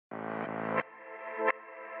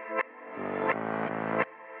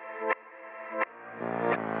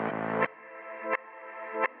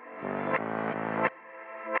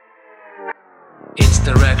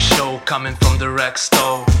show coming from the RAC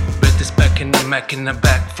store. With this back in the Mac in the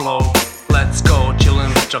back flow. Let's go,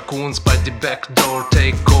 chillin' with raccoons by the back door.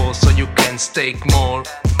 Take calls so you can stake more.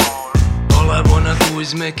 All I wanna do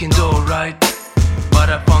is making dough, right? But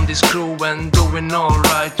I found this crew and doing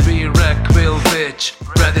alright. We RAC will bitch,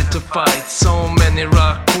 ready to fight. So many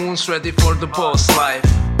raccoons ready for the boss life.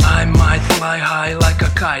 I might fly high like a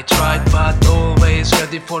kite, right? But always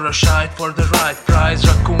ready for a shite for the right price.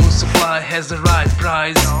 Raccoon supply has the right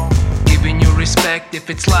price, giving you respect if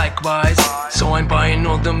it's likewise. So I'm buying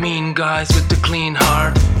all the mean guys with the clean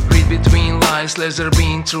heart. Read between lies, laser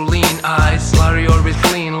beam through lean eyes. Warrior with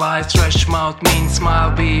clean lies, trash mouth, mean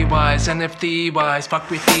smile, be wise. NFT wise, fuck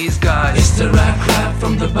with these guys. It's the RAC rap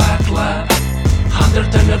from the back lab.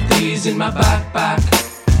 110 of these in my backpack.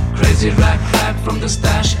 Crazy RAC rap from the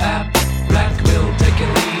stash app. RAC will take a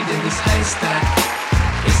lead in this haystack.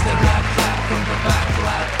 It's the RAC rap from the back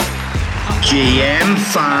lab. GM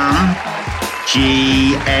fam,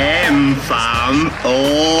 GM fam,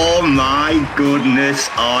 oh my goodness,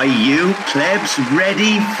 are you plebs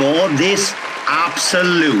ready for this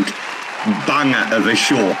absolute banger of a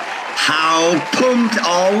show? How pumped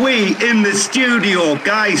are we in the studio,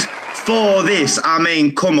 guys, for this? I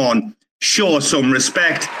mean, come on, show some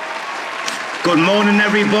respect. Good morning,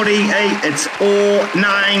 everybody. Hey, it's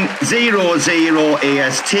 0900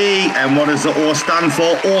 AST. And what does the O stand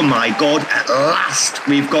for? Oh my God, at last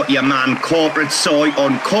we've got your man Corporate Soy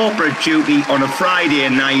on corporate duty on a Friday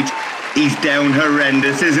night. He's down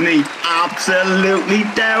horrendous, isn't he? Absolutely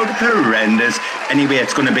down horrendous. Anyway,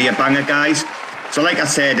 it's going to be a banger, guys. So like I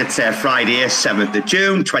said, it's Friday, 7th of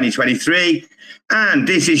June, 2023. And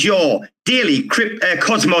this is your daily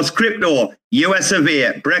Cosmos Crypto US of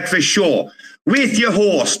A breakfast show with your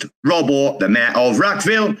host, Robbo, the Mayor of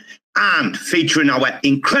Rackville, and featuring our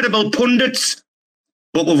incredible pundits.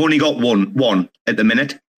 But we've only got one at the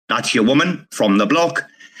minute. That's your woman from the block,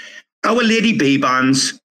 our Lady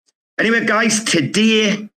B-Bands. Anyway, guys,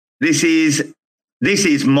 today, this is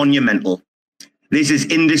monumental. This is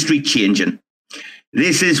industry changing.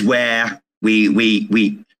 This is where we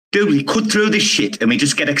cut through this shit and we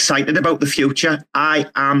just get excited about the future. I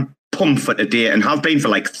am pumped for today and have been for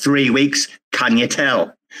like 3 weeks. Can you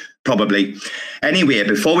tell? Probably. Anyway,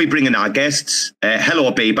 before we bring in our guests,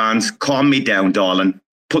 hello B-Bands, calm me down, darling.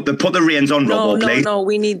 Put the reins on, Robbo, please. No,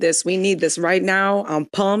 we need this. We need this right now. I'm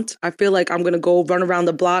pumped. I feel like I'm going to go run around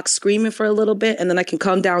the block screaming for a little bit, and then I can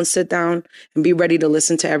come down, sit down, and be ready to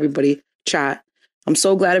listen to everybody chat. I'm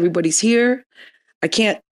so glad everybody's here. I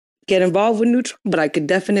can't get involved with Neutron, but I could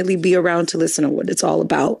definitely be around to listen to what it's all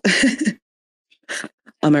about.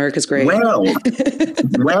 America's great. Well,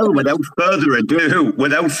 without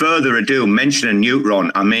further ado, mentioning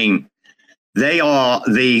Neutron, I mean, they are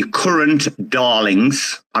the current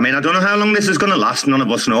darlings. I mean, I don't know how long this is going to last. None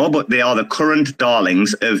of us know, but they are the current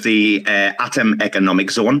darlings of the Atom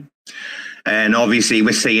Economic Zone. And obviously,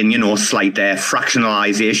 we're seeing, slight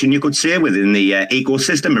fractionalization, you could say, within the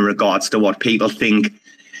ecosystem in regards to what people think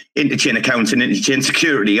interchain accounts and interchain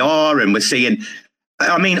security are. And we're seeing,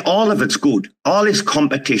 I mean, all of it's good. All this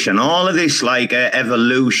competition, all of this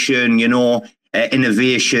evolution,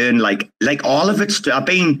 innovation, like all of it's. I've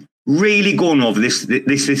been really going over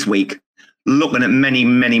this week, looking at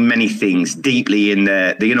many things deeply in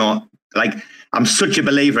I'm such a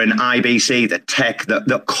believer in IBC, the tech,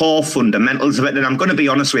 the core fundamentals of it. And I'm going to be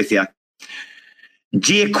honest with you,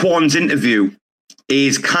 Jay Kwan's interview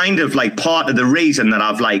is kind of like part of the reason that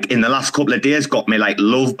I've in the last couple of days got me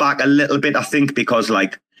love back a little bit, I think, because I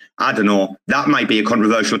don't know, that might be a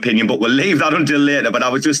controversial opinion, but we'll leave that until later. But I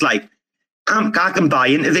was just I can buy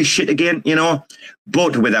into this shit again,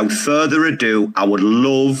 But without further ado, I would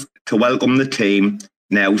love to welcome the team.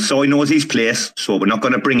 Now, Soy knows his place, so we're not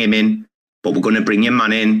going to bring him in, but we're going to bring your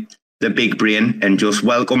man in, the big brain, and just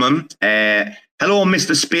welcome him. Hello,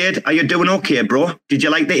 Mr. Spade. Are you doing okay, bro? Did you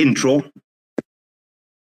like the intro?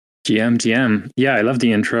 GM. Yeah, I love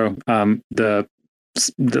the intro.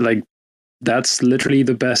 That's literally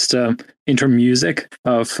the best intro music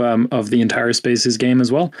of the entire Spaces game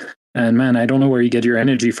as well. And man, I don't know where you get your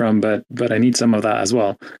energy from, but I need some of that as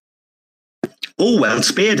well. Oh well,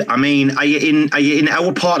 Spade. I mean, are you in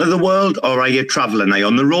our part of the world, or are you traveling? Are you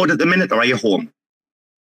on the road at the minute, or are you home?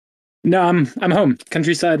 No, I'm home.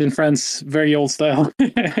 Countryside in France, very old style.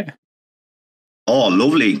 Oh,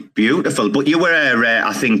 lovely, beautiful. But you were,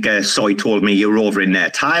 I think, Soy told me you were over in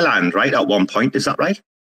Thailand, right? At one point, is that right?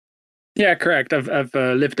 Yeah, correct. I've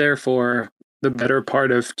lived there for the better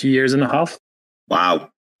part of 2 years and a half. Wow.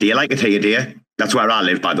 Do you like it here, dear? That's where I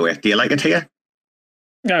live, by the way. Do you like it here?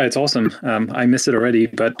 Yeah, it's awesome. I miss it already,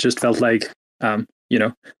 but just felt like,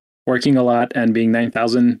 working a lot and being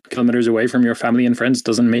 9,000 kilometers away from your family and friends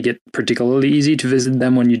doesn't make it particularly easy to visit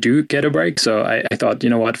them when you do get a break. So I thought, you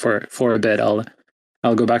know what, for a bit,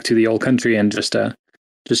 I'll go back to the old country and just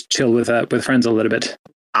chill with friends a little bit.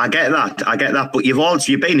 I get that. But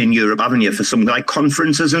you've been in Europe, haven't you, for some like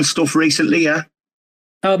conferences and stuff recently? Yeah.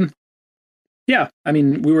 Yeah. I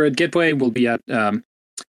mean, we were at Gateway. We'll be at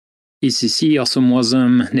ECC,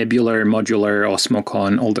 Osmosm, Nebular, Modular,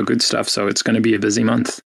 Osmocon, all the good stuff. So it's going to be a busy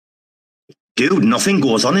month. Dude, nothing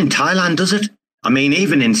goes on in Thailand, does it? I mean,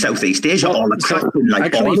 even in Southeast Asia, all the crap.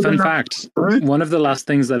 Like, actually, fun fact: one of the last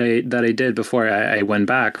things that I did before I went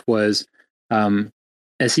back was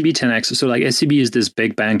SCB10X. So, like, SCB is this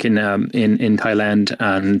big bank in Thailand,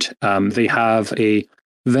 and they have a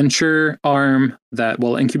venture arm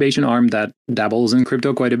incubation arm that dabbles in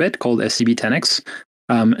crypto quite a bit called SCB10X.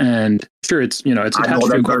 And sure, it's attached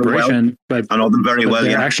to a corporation, but I know them very well.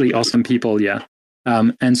 They're actually awesome people, yeah.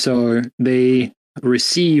 And so they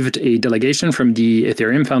received a delegation from the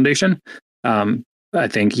Ethereum Foundation, I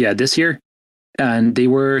think, this year. And they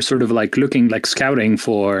were sort of like scouting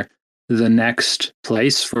for the next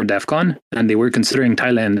place for DEF CON. And they were considering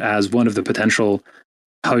Thailand as one of the potential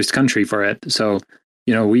host country for it. So,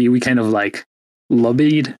 we kind of like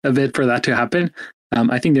lobbied a bit for that to happen.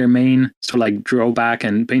 I think their main sort of like drawback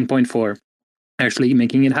and pain point for actually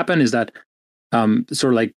making it happen is that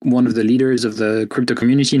sort of like one of the leaders of the crypto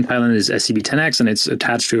community in Thailand is SCB10X, and it's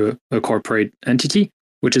attached to a corporate entity,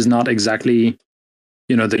 which is not exactly,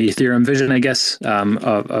 the Ethereum vision, I guess,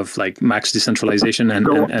 of like max decentralization and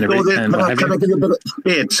everything. Can I give a bit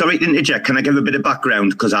of, sorry to interject, can I give a bit of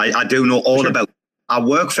background? Because I do know all about. I've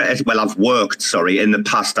worked, in the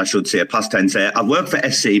past, I should say, past tense. I've worked for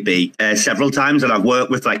SCB several times, and I've worked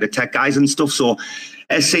with like the tech guys and stuff. So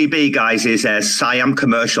SCB, guys, is a Siam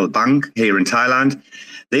Commercial Bank here in Thailand.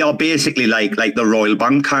 They are basically like the Royal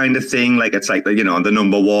Bank kind of thing. Like it's like, the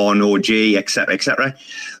number one OG, et cetera.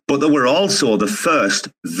 But they were also the first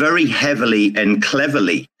very heavily and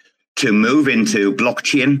cleverly to move into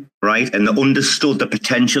blockchain, right? And they understood the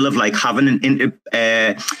potential of like having an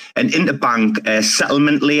interbank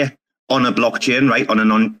settlement layer on a blockchain, right? On a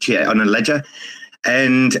ledger.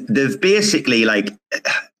 And they've basically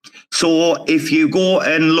so if you go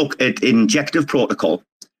and look at Injective Protocol,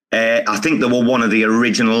 I think they were one of the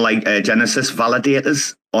original Genesis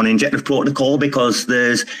validators on Injective Protocol, because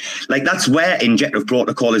there's that's where Injective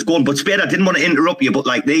Protocol is going. But Spade, I didn't want to interrupt you, but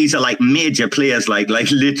these are major players, like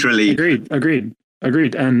literally. Agreed.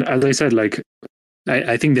 And as I said,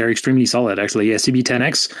 I think they're extremely solid. Actually,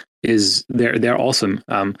 SCB10X they're awesome.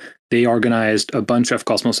 They organized a bunch of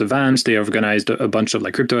Cosmos events. They organized a bunch of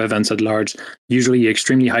crypto events at large, usually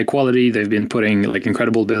extremely high quality. They've been putting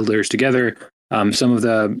incredible builders together. Some of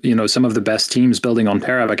the best teams building on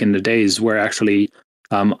Terra back in the days were actually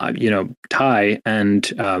Thai,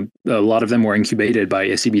 and a lot of them were incubated by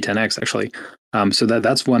SCB10X actually. So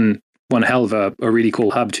that's one hell of a really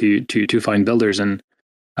cool hub to find builders and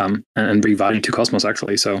bring value to Cosmos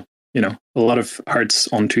actually. So a lot of hearts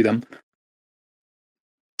onto them.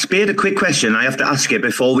 Spade, a quick question I have to ask you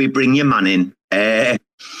before we bring your man in.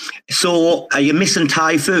 So are you missing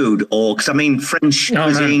Thai food, or because French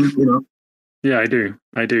cuisine? Man. Yeah, I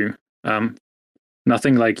do.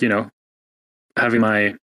 Nothing like having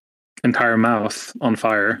my entire mouth on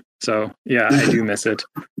fire. So yeah, I do miss it.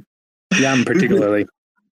 Yam particularly.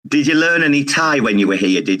 Did you learn any Thai when you were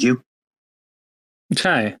here? Did you?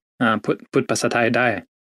 Thai. Put Pasa Thai dai.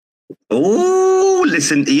 Oh,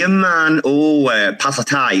 listen to you, man. Oh, Pasa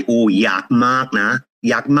Thai. Oh, yak mak na.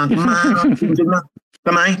 Yak mak mak.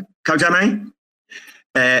 Kamai? Kau jamai?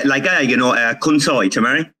 Kun soy,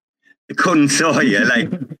 chamai? Kun soy,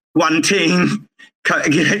 Guantin. Kau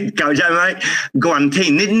jamai?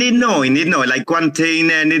 Guantin. Nid noi. Guantin,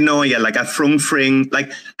 nid noi, a frung fring,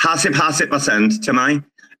 50%, chamai?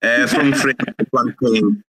 Frung fring,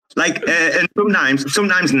 Guantin. And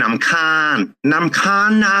sometimes Nam Khan na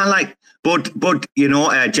but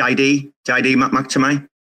JD Mac chamai.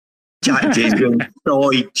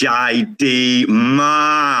 JD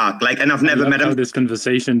Mark. And I've never met him. How this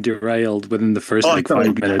conversation derailed within the first 5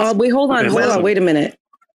 minutes. Wait, hold on, wait a minute.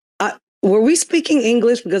 Were we speaking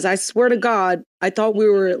English? Because I swear to God, I thought we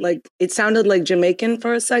were it sounded like Jamaican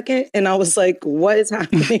for a second, and I was like, what is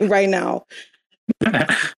happening right now?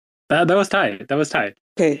 That was Thai.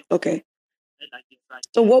 Okay.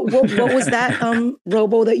 So what was that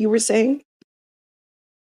Robo that you were saying?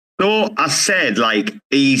 So I said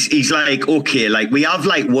he's okay, we have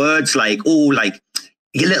words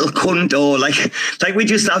you little cunt, or like we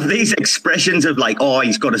just have these expressions of like, oh,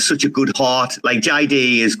 he's got such a good heart. Like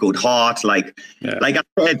JD is good heart. Like I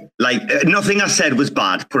said, nothing I said was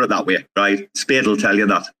bad. Put it that way, right? Spade will tell you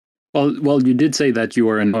that. Well, you did say that you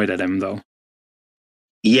were annoyed at him, though.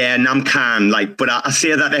 Yeah, and I'm can but I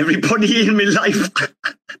say that everybody in my life.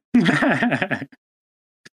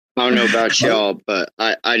 I don't know about y'all, but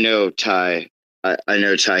I know Ty. I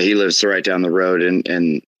know Ty. He lives right down the road,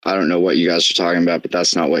 and I don't know what you guys are talking about, but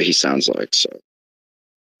that's not what he sounds like. So,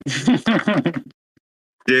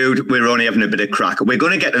 dude, we're only having a bit of crack. We're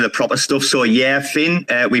going to get to the proper stuff. So, yeah, Finn,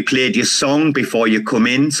 we played your song before you come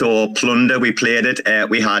in. So, Plunder, we played it.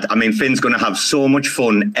 Finn's going to have so much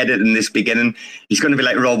fun editing this beginning. He's going to be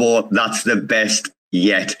like, Robbo, that's the best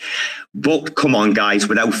yet. But come on, guys,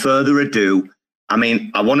 without further ado, I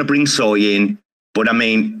want to bring Soy in, but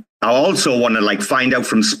I also want to find out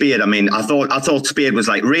from Spade. I thought Spade was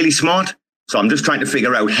really smart. So I'm just trying to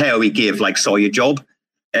figure out how he gave Soy a job.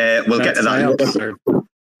 We'll get to that.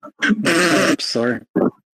 Sorry.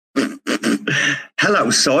 Hello,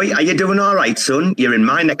 Soy. Are you doing all right, son? You're in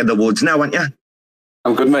my neck of the woods now, aren't you?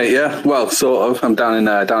 I'm good, mate. Yeah, well, sort of. I'm down in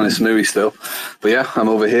Samui still, but yeah, I'm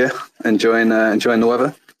over here enjoying the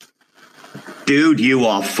weather. Dude, you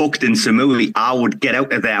are fucked in Samui. I would get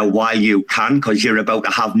out of there while you can, because you're about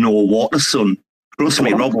to have no water, son. Trust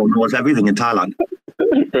me, Robbo knows everything in Thailand.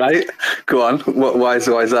 Right? Go on. Why is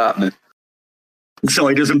that happening? So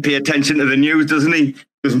he doesn't pay attention to the news, doesn't he?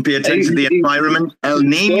 Doesn't pay attention to the environment. El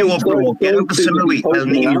Nino, bro. Get out of Samui. El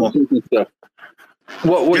Nino.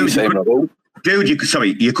 What are you saying, Robbo? Dude,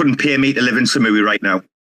 you couldn't pay me to live in Samui right now.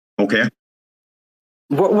 Okay?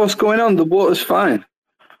 What's going on? The water's fine.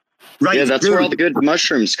 Right, yeah, that's where all the good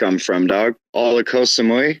mushrooms come from, dog. All the Koh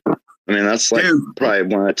Samui. That's probably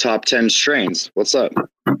one of the top 10 strains. What's up?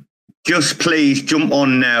 Just please jump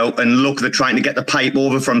on now and look. They're trying to get the pipe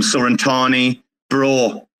over from Surintani.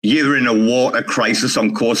 Bro, you're in a water crisis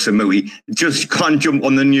on Koh Samui. Just can't jump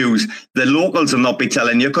on the news. The locals will not be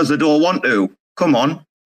telling you because they don't want to. Come on.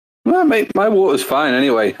 Well, mate, my water's fine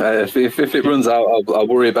anyway. If it runs out, I'll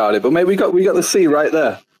worry about it. But mate, we got the sea right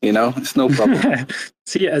there. It's no problem.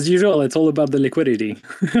 See, as usual, it's all about the liquidity.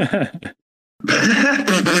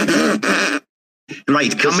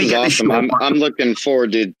 Right, can we get awesome. I'm looking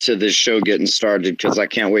forward to this show getting started because I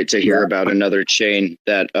can't wait to hear about another chain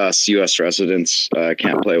that us U.S. residents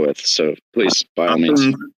can't play with. So please, by all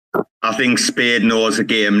means. I think Spade knows the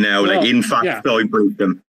game now. Well, in fact, I briefed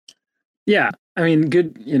them. Yeah,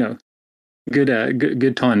 good.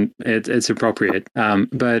 Good tone. It's appropriate.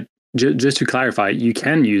 But just to clarify, you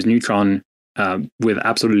can use Neutron with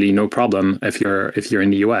absolutely no problem if you're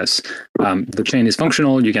in the US. The chain is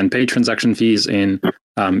functional. You can pay transaction fees in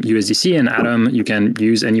USDC and Atom. You can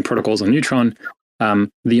use any protocols on Neutron.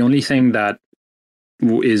 The only thing that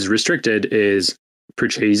is restricted is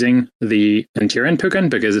purchasing the NTRN token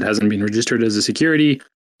because it hasn't been registered as a security,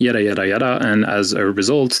 yada, yada, yada. And as a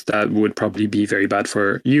result, that would probably be very bad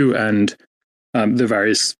for you and the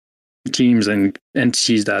various teams and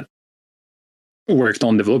entities that worked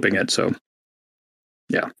on developing it. So,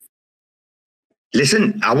 yeah.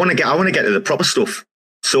 Listen, I want to get to the proper stuff.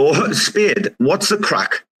 So, Spade, what's the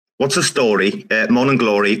crack? What's the story, Morning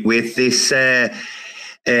Glory, with this, the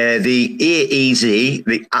AEZ,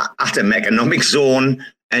 the Atom Economic Zone,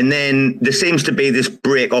 and then there seems to be this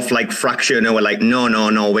break off fracture, and we're like, no,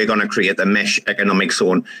 we're going to create the mesh economic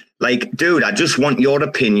zone. Dude, I just want your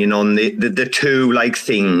opinion on the two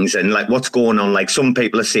things and what's going on. Some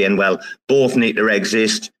people are saying, well, both need to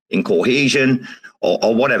exist in cohesion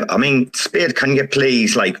or whatever. Spade, can you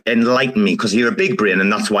please enlighten me? Because you're a big brain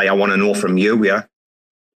and that's why I want to know from you, yeah?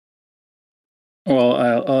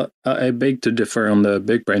 Well, I beg to differ on the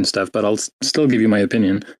big brain stuff, but I'll still give you my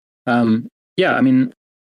opinion.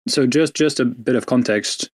 So just a bit of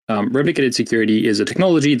context. Replicated security is a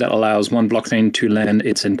technology that allows one blockchain to lend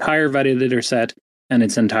its entire validator set and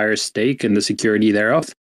its entire stake in the security thereof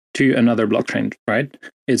to another blockchain, right?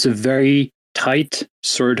 It's a very tight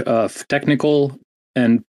sort of technical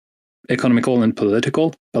and economical and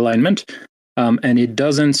political alignment, and it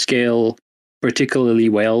doesn't scale particularly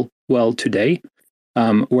well today,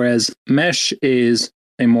 whereas Mesh is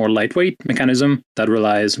a more lightweight mechanism that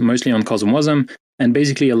relies mostly on cosmosm and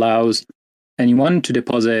basically allows anyone to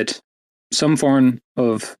deposit some form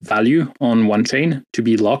of value on one chain to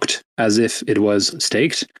be locked as if it was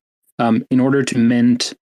staked, in order to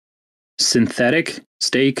mint synthetic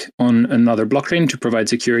stake on another blockchain to provide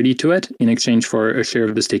security to it in exchange for a share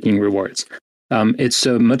of the staking rewards. It's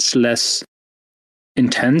a much less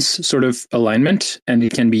intense sort of alignment, and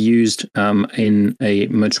it can be used in a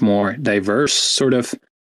much more diverse sort of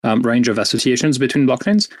range of associations between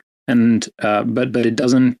blockchains. And but it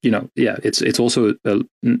doesn't, it's also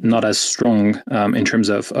not as strong in terms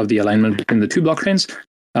of the alignment between the two blockchains.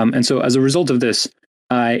 And so as a result of this,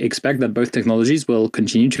 I expect that both technologies will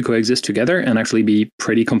continue to coexist together and actually be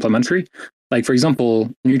pretty complementary. Like, for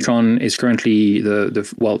example, Neutron is currently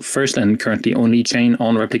the first and currently only chain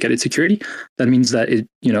on replicated security. That means that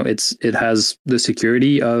it has the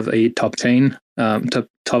security of a top 10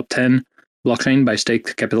 blockchain by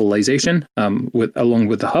stake capitalization, along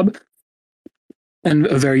with the hub, and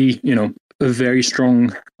a very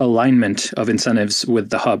strong alignment of incentives with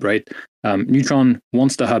the hub, right? Neutron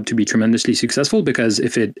wants the hub to be tremendously successful, because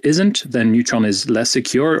if it isn't, then Neutron is less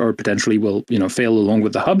secure or potentially will fail along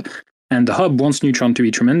with the hub. And the hub wants Neutron to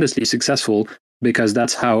be tremendously successful because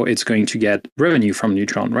that's how it's going to get revenue from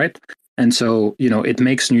Neutron, right? And so, it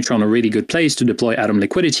makes Neutron a really good place to deploy Atom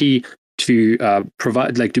liquidity, to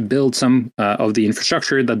provide, to build some of the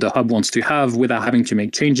infrastructure that the hub wants to have without having to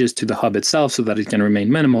make changes to the hub itself so that it can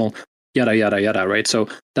remain minimal, yada, yada, yada, right? So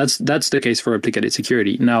that's the case for replicated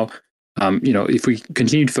security. Now, if we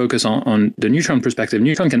continue to focus on the Neutron perspective,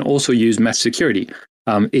 Neutron can also use mesh security.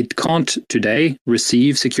 It can't today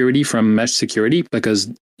receive security from mesh security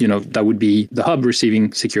because, that would be the hub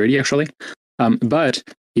receiving security, actually. But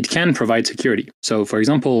it can provide security. So, for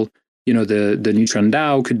example, the Neutron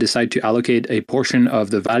DAO could decide to allocate a portion of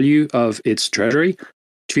the value of its treasury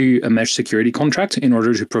to a mesh security contract in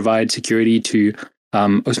order to provide security to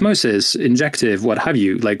Osmosis, Injective, what have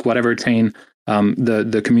you, like whatever chain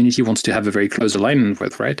the community wants to have a very close alignment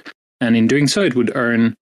with, right? And in doing so, it would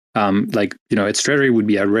earn, its treasury would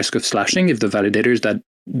be at risk of slashing if the validators that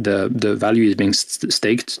the value is being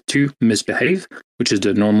staked to misbehave, which is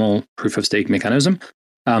the normal proof of stake mechanism.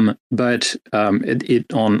 But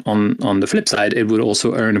it on the flip side, it would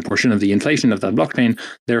also earn a portion of the inflation of that blockchain,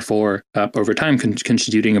 therefore, over time,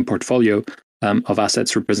 constituting a portfolio of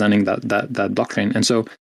assets representing that blockchain. And so,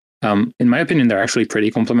 in my opinion, they're actually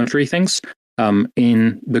pretty complementary things.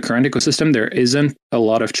 In the current ecosystem, there isn't a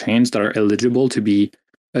lot of chains that are eligible to be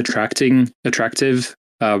attractive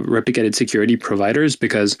replicated security providers,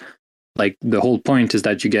 because the whole point is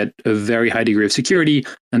that you get a very high degree of security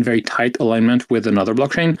and very tight alignment with another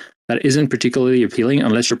blockchain that isn't particularly appealing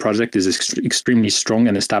unless your project is extremely strong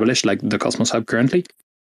and established, like the Cosmos Hub currently.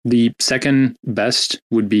 The second best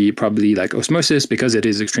would be probably like Osmosis, because it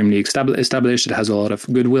is extremely established. It has a lot of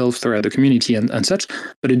goodwill throughout the community and such,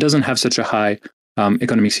 but it doesn't have such a high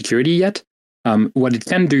economic security yet. What it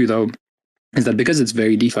can do, though, is that because it's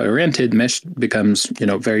very DeFi oriented, Mesh becomes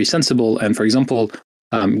very sensible. And for example,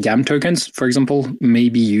 GAM tokens, for example, may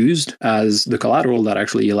be used as the collateral that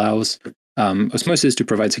actually allows Osmosis to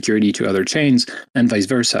provide security to other chains, and vice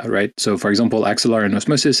versa, right? So, for example, Axelar and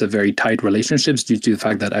Osmosis have very tight relationships due to the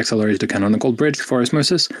fact that Axelar is the canonical bridge for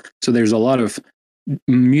Osmosis. So there's a lot of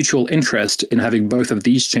mutual interest in having both of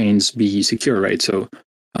these chains be secure, right? So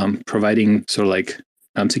providing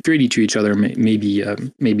security to each other may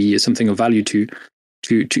be something of value to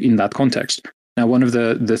in that context. Now, one of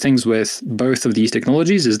the things with both of these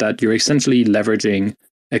technologies is that you're essentially leveraging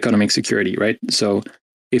economic security, right? So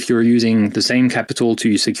if you're using the same capital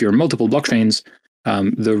to secure multiple blockchains,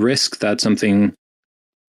 the risk that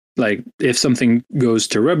if something goes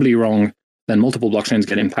terribly wrong, then multiple blockchains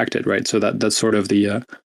get impacted, right? So that's sort of the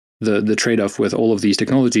trade-off with all of these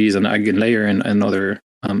technologies and Eigenlayer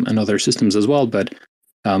and other systems as well. But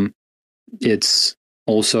it's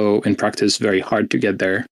also in practice very hard to get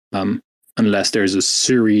there unless there's a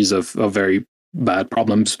series of very bad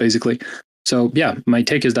problems, basically. So yeah, my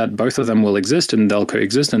take is that both of them will exist and they'll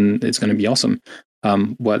coexist, and it's going to be awesome.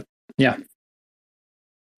 Bro,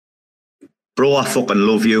 I fucking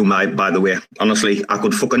love you, mate, by the way. Honestly,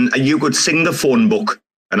 you could sing the phone book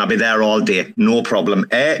and I'll be there all day. No problem.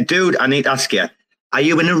 Dude, I need to ask you, are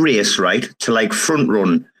you in a race, right, to front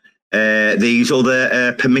run these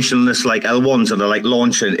other permissionless L1s that are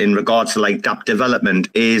launching in regards to dApp development?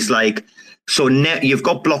 Is so net, you've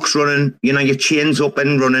got blocks running, your chain's up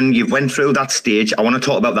and running, you've went through that stage. I want to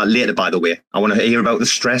talk about that later, by the way. I want to hear about the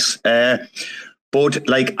stress. But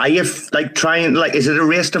are you trying, is it a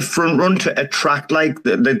race to front run to attract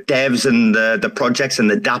the devs and the projects and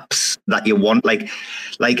the dApps that you want?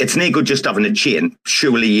 It's no good just having a chain.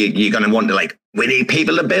 Surely you're going to want to we need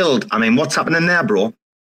people to build. I mean, what's happening there, bro?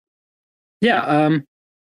 Yeah.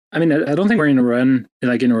 I mean, I don't think we're in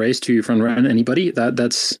a race to front run anybody.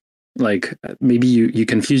 That's maybe you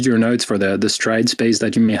confused your notes for the stride space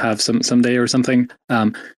that you may have someday or something.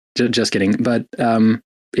 Just kidding. But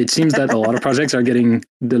it seems that a lot of projects are getting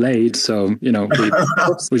delayed. So,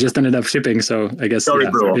 we just ended up shipping. So I guess, sorry,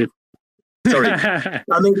 bro. Sorry.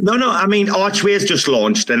 I mean, Archway's just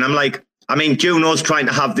launched, and I'm like, I mean, Juno's trying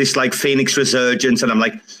to have this like Phoenix resurgence, and I'm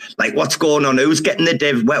like, what's going on? Who's getting the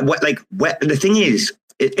div? Where, the thing is,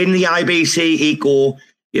 in the IBC eco,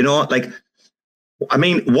 you know, like, I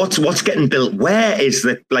mean, what's getting built? Where is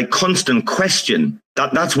the like constant question?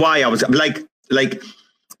 That's why I was like,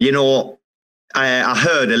 you know, I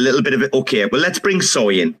heard a little bit of it. Okay, well, let's bring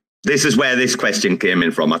Soy in. This is where this question came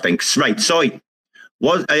in from, I think. Right, Soy.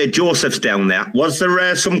 Was Joseph's down there? Was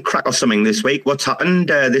there some crack or something this week? What's happened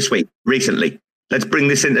this week, recently? Let's bring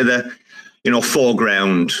this into the, you know,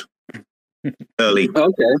 foreground early.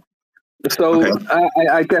 Okay. So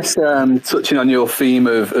I guess touching on your theme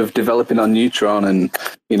of developing on Neutron and,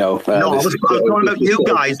 you know... no, I was talking about you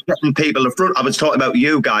guys getting people in front. I was talking about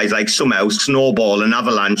you guys, like somehow Snowball and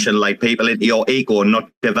Avalanche and like people into your eco and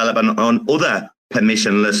not developing on other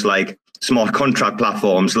permissionless, like smart contract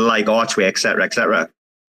platforms like Archway, et cetera.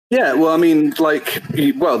 Yeah, well, I mean, like,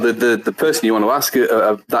 well, the person you want to ask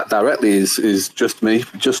that directly is just me,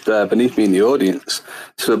 just beneath me in the audience.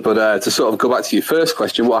 So, but to sort of go back to your first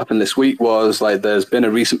question, what happened this week was like there's been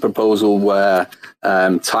a recent proposal where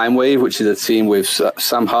Time Wave, which is a team with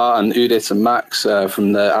Sam Hart and Udit and Max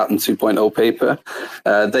from the Atom 2.0 paper,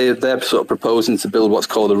 they're sort of proposing to build what's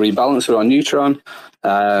called a rebalancer on Neutron.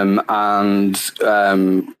 And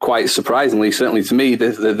quite surprisingly, certainly to me,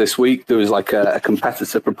 this week there was like a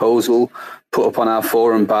competitor proposal put up on our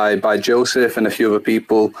forum by Joseph and a few other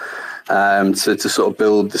people to sort of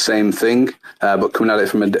build the same thing, but coming at it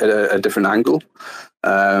from a different angle.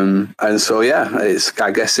 And so yeah,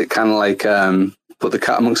 I guess it kind of like put the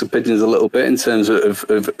cat amongst the pigeons a little bit in terms of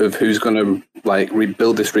who's going to like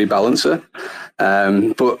rebuild this rebalancer.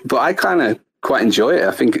 But I kind of quite enjoy it.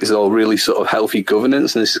 I think it's all really sort of healthy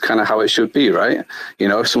governance, and this is kind of how it should be, right? You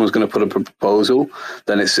know, if someone's going to put up a proposal,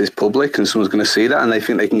 then it's public, and someone's going to see that, and they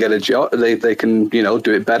think they can get a job, they can, you know,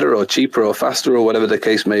 do it better or cheaper or faster or whatever the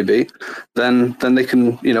case may be. Then they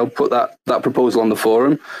can, you know, put that proposal on the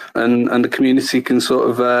forum, and the community can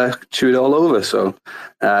sort of chew it all over. So,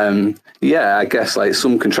 yeah, I guess like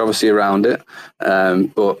some controversy around it,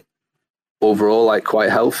 but overall, like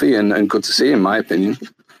quite healthy and good to see, in my opinion.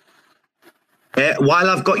 While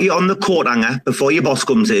I've got you on the coat hanger, before your boss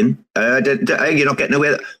comes in, you're not getting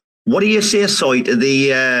away. What do you say, Soy, to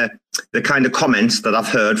the kind of comments that I've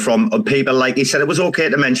heard from people like, he said it was okay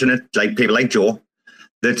to mention it, like people like Joe,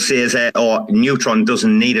 that says, Neutron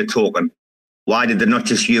doesn't need a token. Why did they not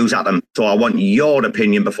just use Atom? So I want your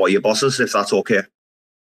opinion before your bosses, if that's okay.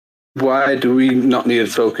 Why do we not need a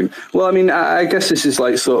token? Well, I mean, I guess this is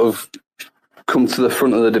like sort of come to the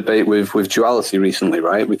front of the debate with duality recently,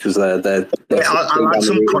 right? Because they're I'll add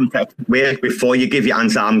some context. Wait, before you give your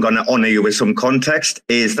answer, I'm going to honour you with some context.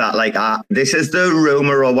 Is that like this is the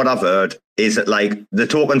rumor or what I've heard? Is that like the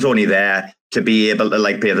token's only there to be able to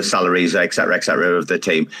like pay the salaries, et cetera, of the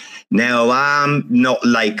team? Now, I'm not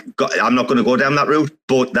going to go down that route,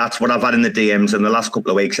 but that's what I've had in the DMs in the last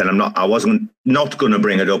couple of weeks, and I wasn't going to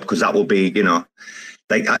bring it up because that will be, you know,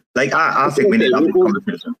 I think we need to have a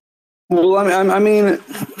conversation. Well, I mean,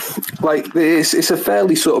 like it's a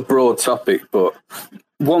fairly sort of broad topic, but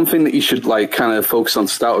one thing that you should like kind of focus on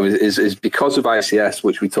to start with is because of ICS,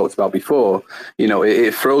 which we talked about before. You know,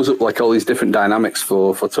 it throws up like all these different dynamics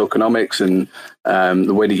for tokenomics and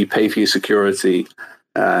the way that you pay for your security.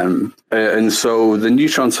 And so the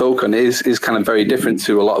Neutron token is kind of very different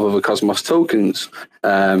to a lot of other Cosmos tokens,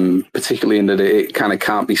 particularly in that it kind of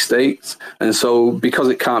can't be staked. And so because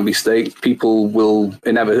it can't be staked, people will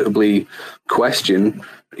inevitably question,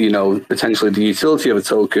 you know, potentially the utility of a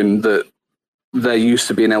token that they're used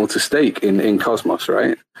to being able to stake in Cosmos,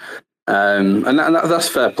 right? And that's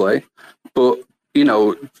fair play. But you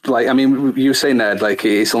know, like, I mean, you were saying that, like,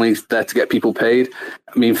 it's only there to get people paid.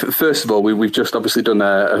 I mean, first of all, we've just obviously done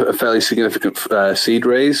a fairly significant seed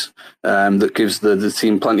raise that gives the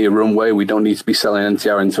team plenty of runway. We don't need to be selling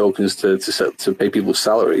NTRN tokens to pay people's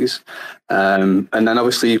salaries. And then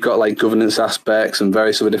obviously you've got like governance aspects and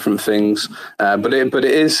various other different things. But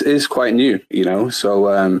it is quite new, you know.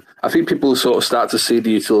 So I think people sort of start to see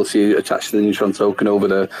the utility attached to the Neutron token over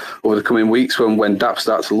the coming weeks when DApp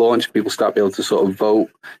starts to launch. People start to be able to sort of vote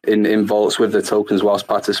in vaults with their tokens whilst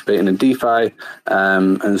participating in DeFi.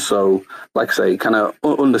 And so, like I say, kind of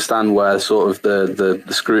understand where sort of the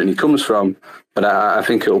scrutiny comes from. But I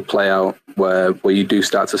think it will play out where you do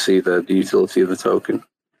start to see the utility of the token.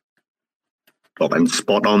 Fucking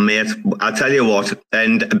spot on, mate. I'll tell you what,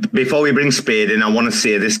 and before we bring Spade in, I want to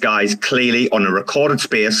say this guy's clearly on a recorded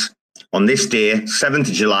space on this day, 7th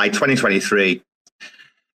of July, 2023.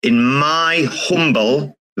 In my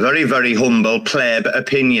humble, very, very humble pleb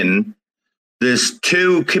opinion, there's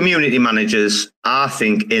two community managers, I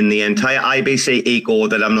think, in the entire IBC eco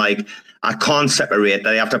that I'm like, I can't separate.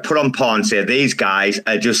 That I have to put on par and say these guys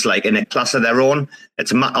are just like in a class of their own.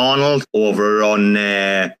 It's Matt Arnold over on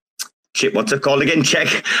what's it called again?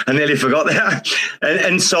 Check. I nearly forgot that.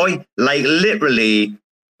 And Soy, like literally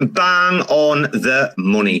bang on the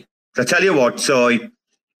money. I tell you what, Soy,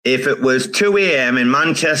 if it was 2 a.m. in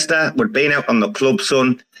Manchester, we'd been out on the club,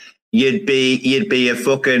 son. You'd be a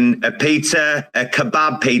pizza, a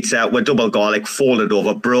kebab pizza with double garlic folded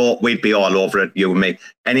over, bro. We'd be all over it, you and me.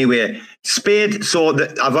 Anyway, Spade. So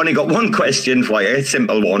I've only got one question for you, a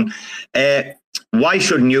simple one. Why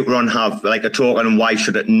should Neutron have like a token, and why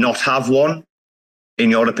should it not have one? In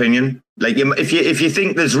your opinion, like if you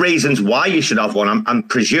think there's reasons why you should have one, I'm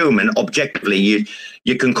presuming objectively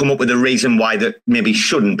you can come up with a reason why that maybe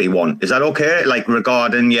shouldn't be one. Is that okay? Like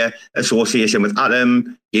regarding your association with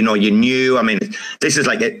Atom, you knew. I mean, this is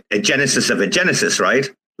like a genesis of a genesis, right?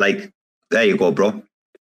 Like, there you go, bro.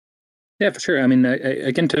 Yeah, for sure. I mean,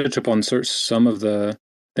 I can touch upon some of the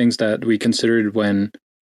things that we considered when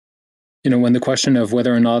the question of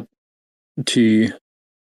whether or not to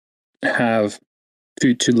have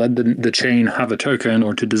to let the chain have a token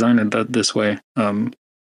or to design it this way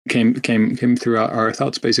came through our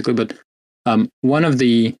thoughts basically. But one of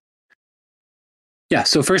the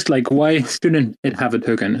so first, like, why shouldn't it have a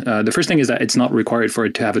token? The first thing is that it's not required for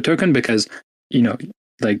it to have a token because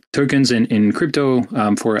like tokens in crypto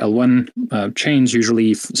for L1 chains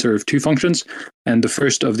usually serve two functions, and the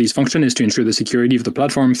first of these functions is to ensure the security of the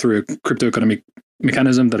platform through a crypto economic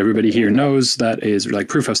mechanism that everybody here knows, that is like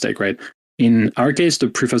proof of stake, right? In our case, the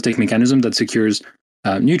proof of stake mechanism that secures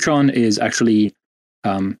Neutron is actually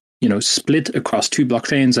split across two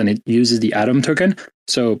blockchains, and it uses the Atom token.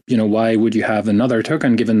 So why would you have another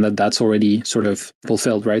token given that that's already sort of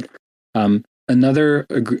fulfilled, right? Another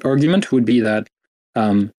argument would be that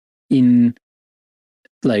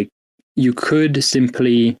you could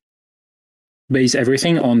simply base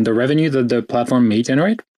everything on the revenue that the platform may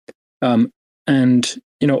generate. And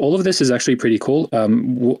all of this is actually pretty cool.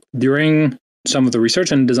 During some of the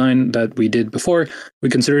research and design that we did before, we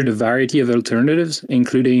considered a variety of alternatives,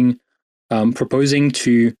 including proposing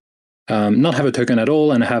to not have a token at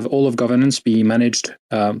all and have all of governance be managed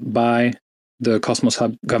by the Cosmos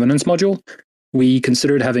Hub governance module. We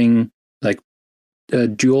considered having like a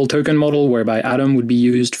dual token model whereby Atom would be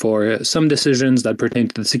used for some decisions that pertain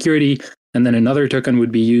to the security, and then another token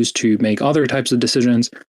would be used to make other types of decisions.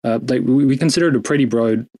 We considered a pretty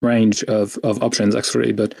broad range of options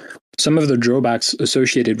actually, but some of the drawbacks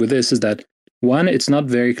associated with this is that, one, it's not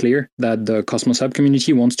very clear that the Cosmos Hub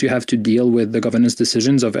community wants to have to deal with the governance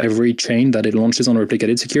decisions of every chain that it launches on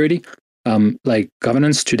replicated security. Like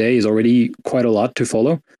governance today is already quite a lot to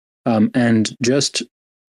follow, and just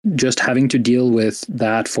having to deal with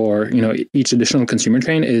that for each additional consumer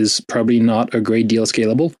chain is probably not a great deal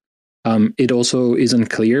scalable. It also isn't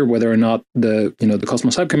clear whether or not the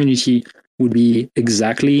Cosmos Hub community would be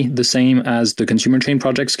exactly the same as the consumer chain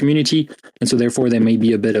projects community, and so therefore there may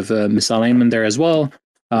be a bit of a misalignment there as well.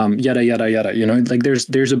 Yada yada yada. Like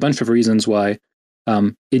there's a bunch of reasons why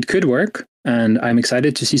it could work, and I'm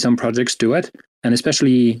excited to see some projects do it, and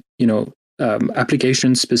especially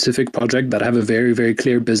application specific project that have a very, very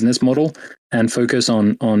clear business model and focus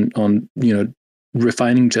on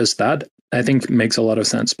refining just that, I think makes a lot of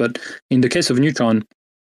sense. But in the case of Neutron,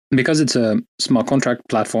 because it's a smart contract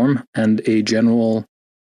platform and a general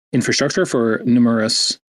infrastructure for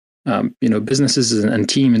numerous businesses and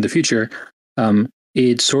team in the future,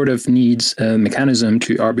 it sort of needs a mechanism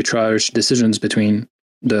to arbitrage decisions between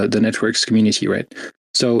the network's community, right?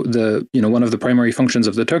 So one of the primary functions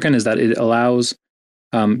of the token is that it allows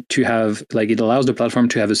the platform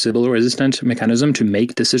to have a Sybil resistant mechanism to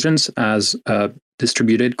make decisions as a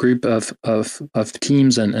distributed group of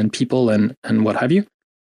teams and people and what have you.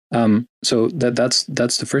 So that's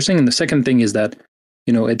the first thing. And the second thing is that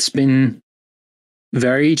it's been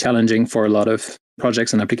very challenging for a lot of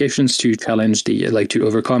projects and applications to challenge to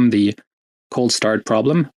overcome the cold start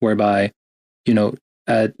problem, whereby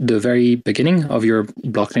at the very beginning of your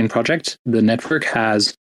blockchain project, the network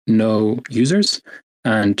has no users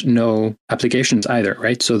and no applications either,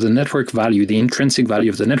 right? So the network value, the intrinsic value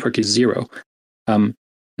of the network is zero.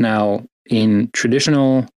 Now, in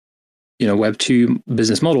traditional, Web 2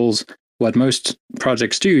 business models, what most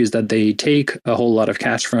projects do is that they take a whole lot of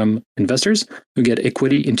cash from investors who get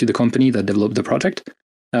equity into the company that developed the project,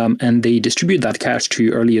 and they distribute that cash to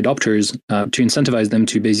early adopters to incentivize them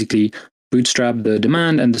to basically bootstrap the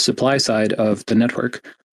demand and the supply side of the network.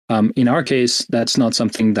 In our case, that's not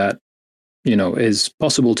something that is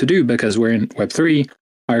possible to do because we're in Web3.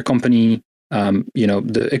 Our company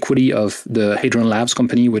the equity of the Hadron Labs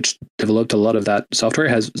company, which developed a lot of that software,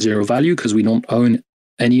 has zero value because we don't own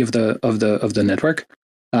any of the network.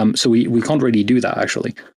 So we can't really do that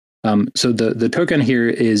actually. So the token here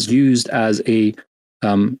is used as a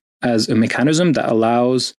mechanism that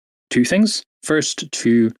allows two things. First,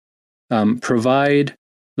 to provide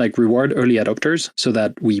reward early adopters so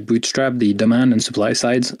that we bootstrap the demand and supply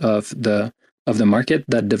sides of the market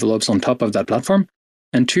that develops on top of that platform.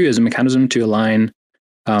 And two, as a mechanism to align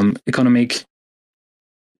economic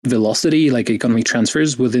velocity, like economic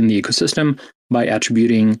transfers within the ecosystem, by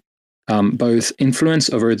attributing both influence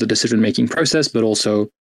over the decision-making process, but also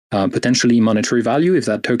potentially monetary value, if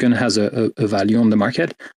that token has a value on the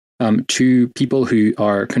market, to people who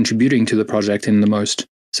are contributing to the project in the most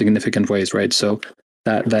significant ways, right? So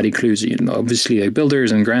that includes, obviously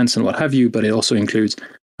builders and grants and what have you, but it also includes,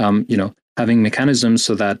 having mechanisms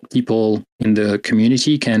so that people in the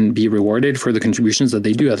community can be rewarded for the contributions that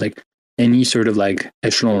they do at any sort of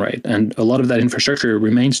echelon, right? And a lot of that infrastructure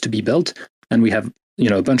remains to be built, and we have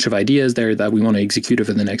a bunch of ideas there that we want to execute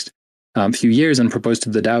over the next few years and propose to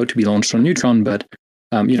the DAO to be launched on Neutron. But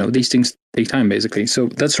these things take time, basically. So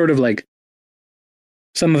that's sort of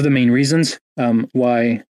some of the main reasons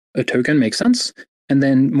why a token makes sense. And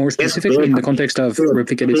then more specifically in the context of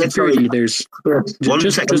replicated security, there's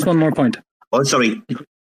just one more point. Oh, sorry.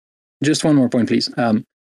 Just one more point, please.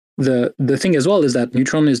 The thing as well is that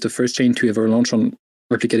Neutron is the first chain to ever launch on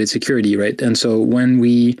replicated security, right? And so when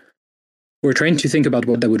we were trying to think about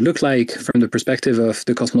what that would look like from the perspective of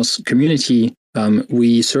the Cosmos community,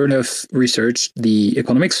 we sort of researched the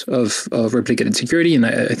economics of replicated security. And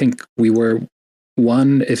I think we were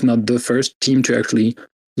one, if not the first team to actually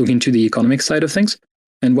look into the economic side of things.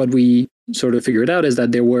 And what we sort of figured out is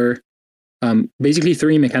that there were basically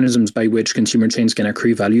three mechanisms by which consumer chains can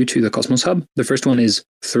accrue value to the Cosmos Hub. The first one is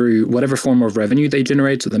through whatever form of revenue they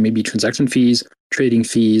generate. So that may be transaction fees, trading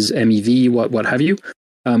fees, MEV, what have you.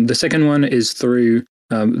 The second one is through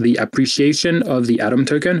the appreciation of the Atom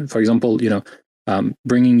token. For example,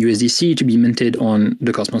 bringing USDC to be minted on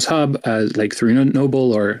the Cosmos Hub as through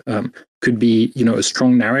Noble, or could be a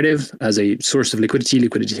strong narrative as a source of liquidity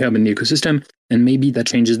hub in the ecosystem, and maybe that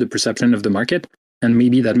changes the perception of the market, and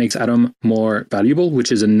maybe that makes Atom more valuable,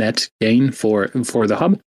 which is a net gain for the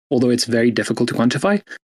hub, although it's very difficult to quantify.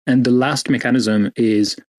 And the last mechanism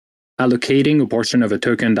is allocating a portion of a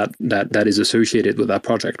token that is associated with that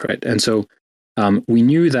project, right? And so we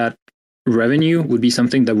knew that revenue would be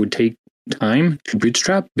something that would take time to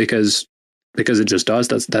bootstrap because it just does.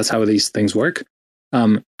 That's how these things work.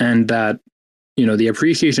 And that the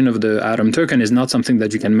appreciation of the Atom token is not something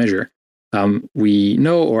that you can measure. We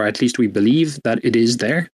know, or at least we believe, that it is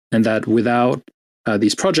there, and that without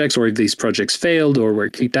these projects, or if these projects failed or were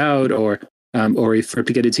kicked out, or if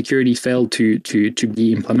replicated security failed to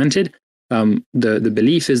be implemented, the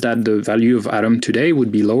belief is that the value of Atom today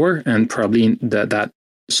would be lower, and probably that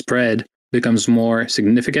spread becomes more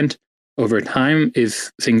significant over time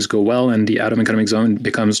if things go well and the Atom economic zone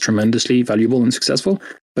becomes tremendously valuable and successful.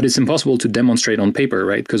 But it's impossible to demonstrate on paper,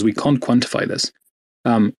 right? Because we can't quantify this.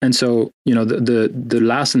 And so, the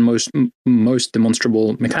last and most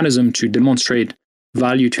demonstrable mechanism to demonstrate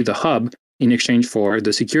value to the hub in exchange for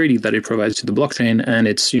the security that it provides to the blockchain and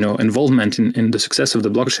its involvement in the success of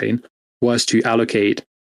the blockchain was to allocate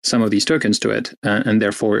some of these tokens to it, and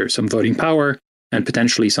therefore some voting power and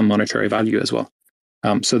potentially some monetary value as well.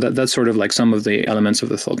 So that's sort of some of the elements of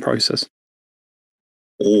the thought process.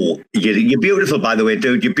 Oh, you're beautiful, by the way,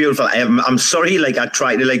 dude. You're beautiful. I'm sorry, I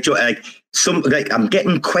try to I'm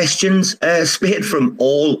getting questions, Spade, from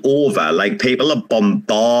all over. People are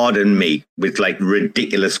bombarding me with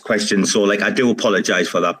ridiculous questions. So I do apologize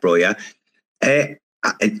for that, bro. Yeah.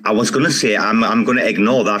 I was going to say I'm going to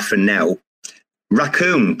ignore that for now.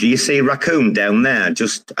 Raccoon, do you see Raccoon down there? I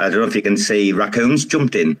don't know if you can see. Raccoon's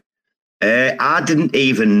jumped in. I didn't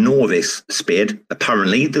even know this, Spade.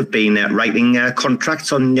 Apparently, they've been writing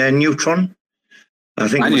contracts on Neutron. I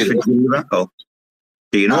think it was for G-Raco.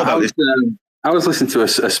 Do you know about this? I was listening to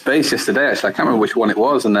a space yesterday, actually. I can't remember which one it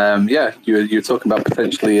was. And you were talking about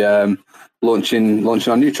potentially launching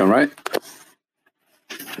on Neutron, right?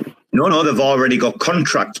 No, they've already got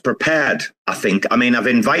contracts prepared, I think. I mean, I've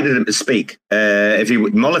invited him to speak. If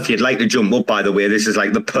you'd like to jump up, by the way, this is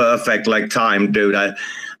the perfect time, dude.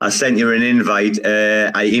 I sent you an invite.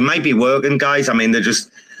 He might be working, guys. I mean,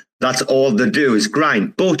 that's all they do is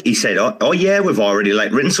grind. But he said, oh yeah, we've already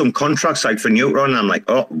written some contracts for Neutron. And I'm like,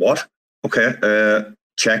 oh, what? Okay,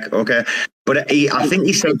 check, okay. But I think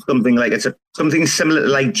he said something it's something similar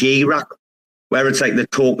to G-Rac, where it's the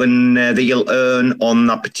token that you'll earn on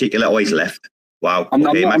that particular. Oh, he's left. Wow. I'm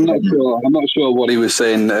Okay, not sure. I'm not sure what he was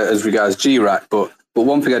saying as regards GRAC, but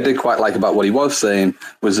one thing I did quite like about what he was saying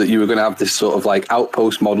was that you were going to have this sort of like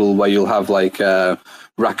outpost model where you'll have like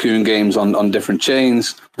Raccoon games on different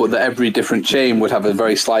chains, but that every different chain would have a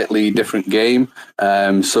very slightly different game,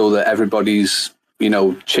 so that everybody's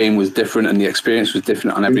chain was different and the experience was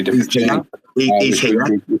different on every different chain. He's here.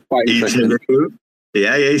 He's here.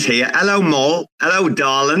 Yeah, he's here. Hello, Mol. Hello,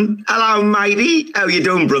 darling. Hello, matey. How you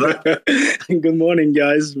doing, brother? Good morning,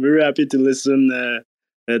 guys. Very happy to listen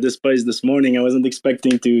despite this morning. I wasn't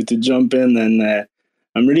expecting to jump in, and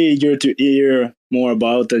I'm really eager to hear more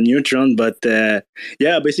about Neutron. But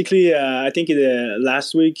basically, I think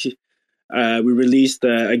last week we released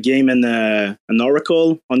a game and an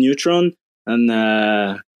Oracle on Neutron,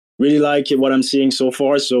 and really like what I'm seeing so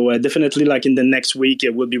far. So definitely, like in the next week,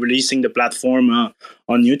 we'll be releasing the platform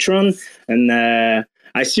on Neutron. And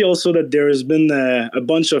I see also that there has been a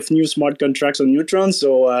bunch of new smart contracts on Neutron.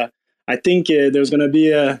 So I think there's going to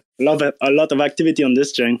be a lot of activity on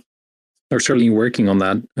this chain. They're certainly working on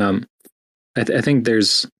that. I think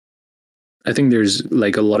there's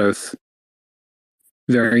like a lot of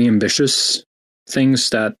very ambitious things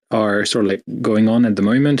that are sort of like going on at the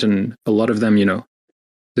moment, and a lot of them,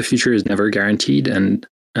 the future is never guaranteed, and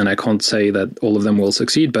I can't say that all of them will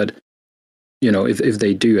succeed, but if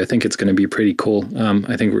they do, I think it's going to be pretty cool.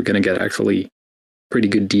 I think we're going to get actually pretty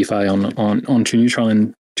good DeFi onto Neutron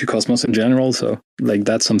and to Cosmos in general. So like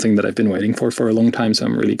that's something that I've been waiting for a long time. So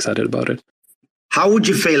I'm really excited about it. How would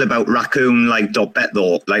you feel about Raccoon like .bet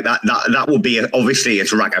though? Like that would be obviously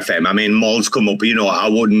it's RAC FM. I mean, Mol's come up. I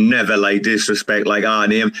would never like disrespect like our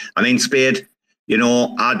name. I mean, Spade.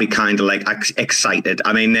 I'd be kind of like excited.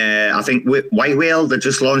 I mean, I think White Whale that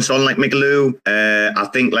just launched on like Migaloo. I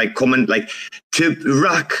think like coming like to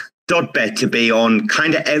RAC.bet to be on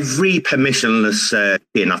kind of every permissionless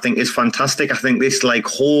chain. I think is fantastic. I think this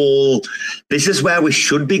this is where we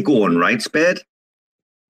should be going, right, Spade?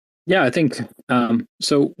 Yeah, I think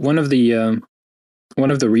so. One of the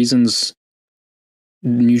reasons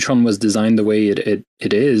Neutron was designed the way it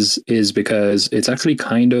is because it's actually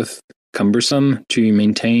kind of cumbersome to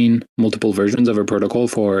maintain multiple versions of a protocol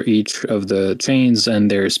for each of the chains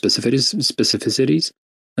and their specificities.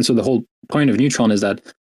 And so the whole point of Neutron is that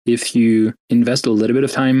if you invest a little bit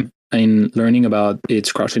of time in learning about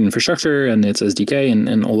its cross-chain infrastructure and its SDK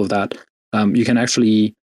and all of that, you can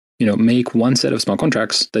actually make one set of smart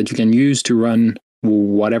contracts that you can use to run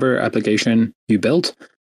whatever application you built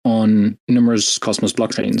on numerous Cosmos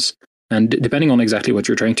blockchains. And depending on exactly what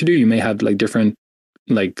you're trying to do, you may have like different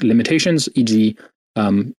like limitations, e.g.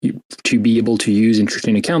 To be able to use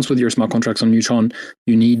interesting accounts with your smart contracts on Neutron,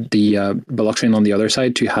 you need the blockchain on the other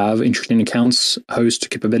side to have interesting accounts host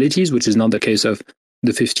capabilities, which is not the case of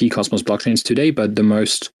the 50 Cosmos blockchains today, but the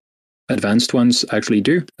most advanced ones actually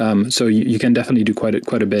do. So you can definitely do quite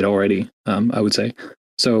a bit already, I would say.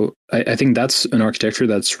 So I think that's an architecture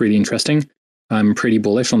that's really interesting. I'm pretty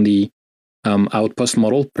bullish on the outpost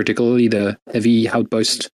model, particularly the heavy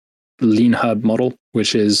outpost lean hub model,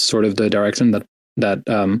 which is sort of the direction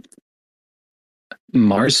that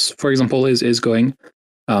Mars, for example, is going,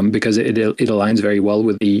 because it aligns very well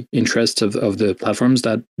with the interests of the platforms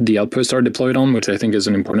that the outposts are deployed on, which I think is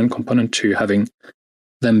an important component to having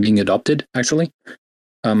them being adopted, actually.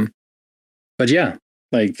 But yeah,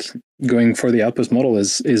 like going for the outpost model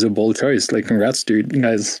is a bold choice. Like, congrats, dude,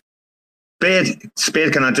 guys.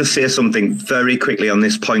 Spade, can I just say something very quickly on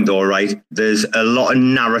this point, though, right? There's a lot of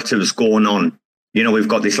narratives going on. We've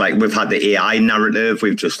got this, like, we've had the AI narrative.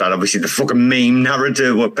 We've just had, obviously, the fucking meme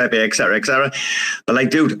narrative with Pepe, et cetera, et cetera. But, like,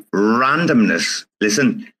 dude, randomness.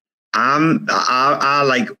 Listen, I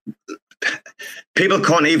like, people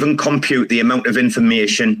can't even compute the amount of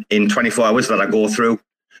information in 24 hours that I go through.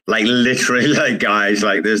 Like, literally, like, guys,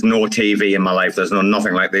 like, there's no TV in my life. There's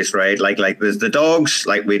nothing like this, right? Like there's the dogs,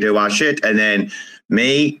 like, we do our shit. And then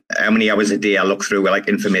me, how many hours a day I look through, like,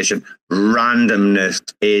 information. Randomness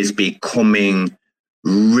is becoming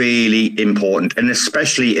really important, and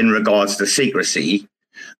especially in regards to secrecy.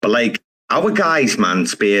 But, like, our guys, man,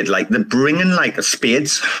 Spade, like, they're bringing, like,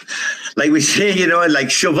 spades. Like we say, like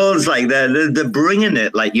shovels, like, they're bringing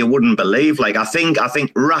it like you wouldn't believe. Like, I think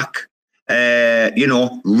RAC,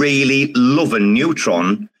 really loving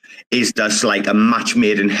Neutron is just like a match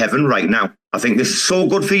made in heaven right now. I think this is so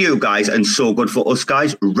good for you guys and so good for us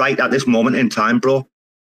guys right at this moment in time, bro.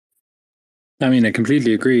 I mean, I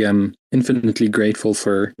completely agree. I'm infinitely grateful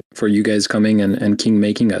for you guys coming and King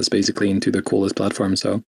making us basically into the coolest platform.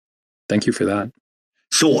 So thank you for that.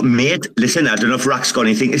 So, mate, listen, I don't know if RAC's got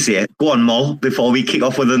anything to say. Go on, Mol, before we kick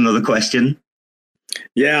off with another question.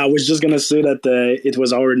 Yeah, I was just gonna say that it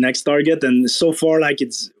was our next target, and so far, like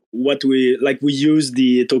it's what we use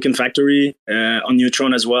the token factory on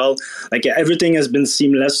Neutron as well. Like everything has been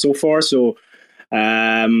seamless so far. So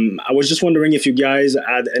I was just wondering if you guys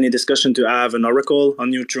had any discussion to have an oracle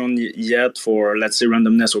on Neutron yet for, let's say,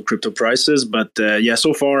 randomness or crypto prices. But yeah,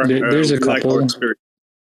 so far there's a couple. Like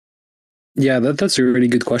yeah, that's a really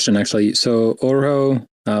good question, actually. So Oro,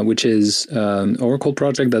 which is an Oracle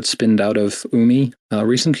project that's spinned out of Umi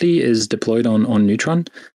recently, is deployed on Neutron.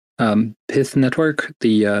 Pith Network,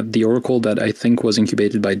 the Oracle that I think was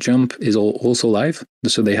incubated by Jump, is also live.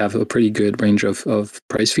 So they have a pretty good range of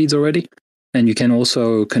price feeds already. And you can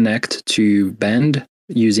also connect to Band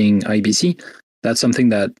using IBC. That's something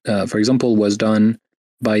that, for example, was done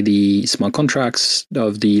by the smart contracts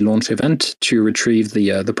of the launch event to retrieve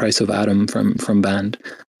the price of Atom from Band.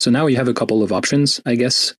 So now you have a couple of options, I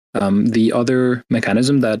guess. The other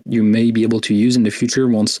mechanism that you may be able to use in the future,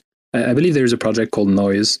 once I believe there's a project called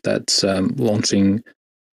Noise that's launching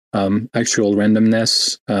actual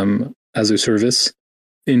randomness as a service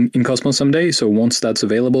in Cosmos someday. So once that's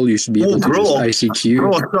available, you should be able to just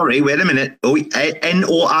ICQ. Oh, sorry, wait a minute. Oh,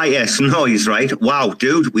 NOIS, Noise, right? Wow,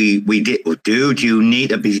 dude, we did. Dude, you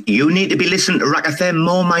need to be listening to RAC FM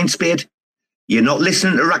more, Mindspade. You're not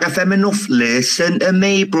listening to RAC FM enough. Listen to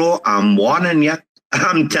me, bro. I'm warning you.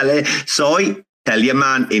 I'm telling. Sorry, tell your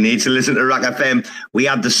man he needs to listen to RAC FM. We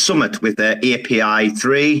had the summit with the API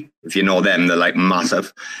 3. If you know them, they're like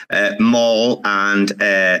massive. Mall and.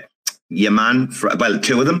 Your man,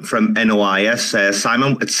 two of them from NOIS. It's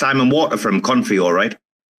Simon Water from Confio, right?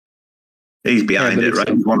 He's behind it, right?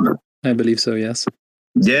 So. I believe so, yes.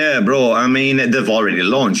 Yeah, bro. I mean, they've already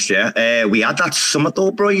launched, yeah. We had that summit,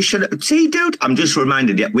 though, bro. You should have... See, dude, I'm just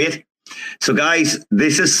reminded you. Wait. So, guys,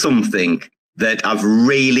 this is something that I've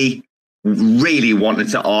really, really wanted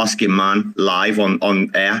to ask you, man, live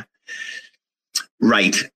on air.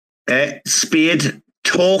 Right. Spade,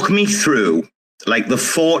 talk me through like the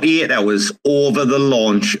 48 hours over the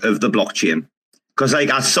launch of the blockchain. Because like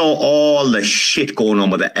I saw all the shit going on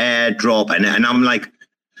with the airdrop and I'm like,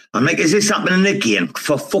 is this happening again?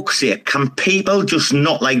 For fuck's sake, can people just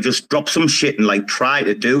not like just drop some shit and like try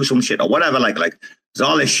to do some shit or whatever? Like there's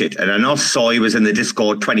all this shit. And I know Soy was in the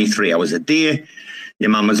Discord 23 hours a day. Your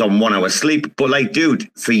mum was on 1 hour sleep. But like, dude,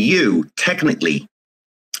 for you, technically,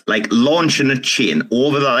 like launching a chain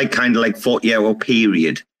over the like kind of like 40-hour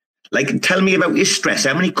period, like, tell me about your stress.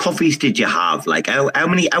 How many coffees did you have? Like, how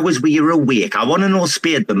many hours were you awake? I want to know,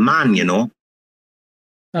 Spade, the man, you know?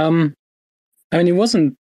 I mean, it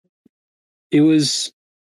was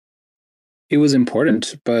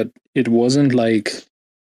important, but it wasn't like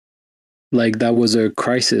that was a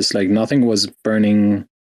crisis. Like, nothing was burning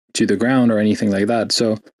to the ground or anything like that.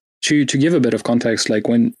 So to give a bit of context, like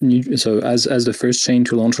as the first chain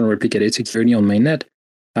to launch on replicated security on mainnet,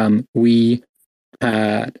 we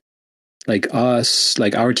had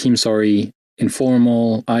our team,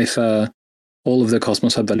 Informal, IFA, all of the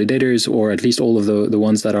Cosmos Hub validators, or at least all of the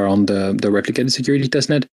ones that are on the replicated security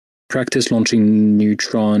testnet, practice launching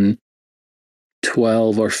Neutron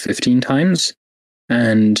 12 or 15 times.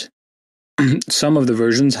 And some of the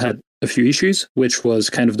versions had a few issues, which was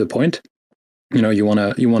kind of the point. You know, you want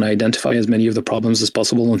to identify as many of the problems as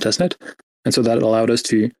possible on testnet. And so that allowed us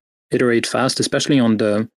to iterate fast, especially on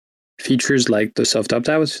the features like the soft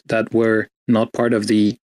opt-outs that were not part of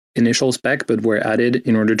the initial spec, but were added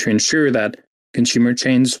in order to ensure that consumer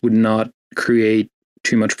chains would not create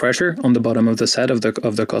too much pressure on the bottom of the set of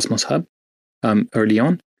the Cosmos Hub early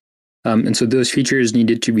on. And so those features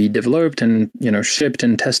needed to be developed and, you know, shipped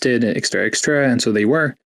and tested extra. And so they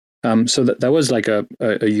were. So that was like a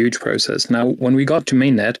huge process. Now, when we got to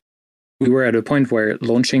mainnet, we were at a point where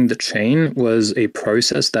launching the chain was a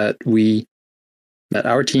process that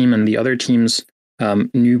our team and the other teams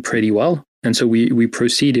knew pretty well. And so we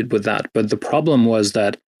proceeded with that. But the problem was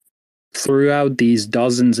that throughout these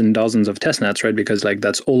dozens and dozens of testnets, right, because like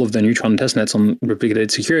that's all of the Neutron testnets on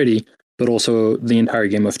replicated security, but also the entire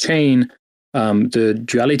game of chain, the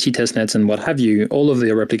duality testnets and what have you, all of the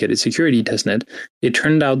replicated security testnet, it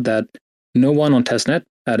turned out that no one on testnet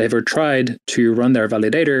had ever tried to run their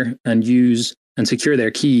validator and use and secure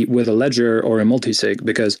their key with a ledger or a multisig,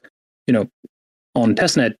 because, you know, on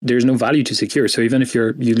testnet, there's no value to secure. So even if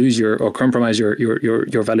you lose or compromise your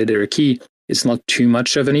validator key, it's not too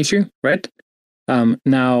much of an issue, right?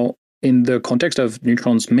 Now, in the context of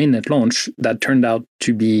Neutron's mainnet launch, that turned out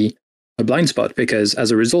to be a blind spot, because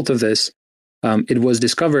as a result of this, it was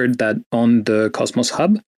discovered that on the Cosmos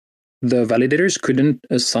Hub, the validators couldn't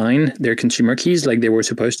assign their consumer keys like they were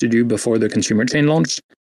supposed to do before the consumer chain launched,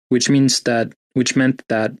 which meant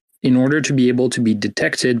that in order to be able to be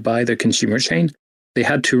detected by the consumer chain, they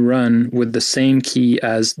had to run with the same key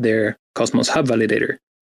as their Cosmos Hub validator.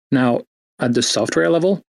 Now, at the software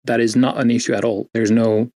level, that is not an issue at all. There's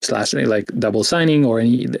no like double signing or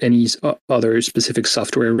any other specific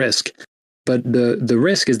software risk. But the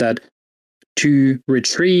risk is that to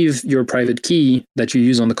retrieve your private key that you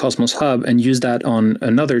use on the Cosmos Hub and use that on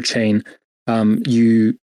another chain,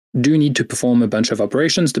 you do need to perform a bunch of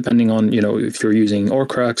operations depending on, if you're using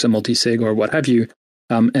Orcrux, a multisig, or what have you.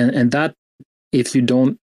 And that, if you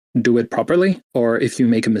don't do it properly, or if you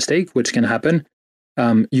make a mistake, which can happen,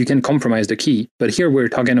 you can compromise the key. But here we're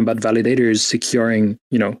talking about validators securing,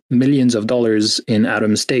 millions of dollars in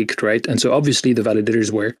Atom staked, right? And so obviously the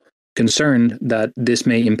validators were concerned that this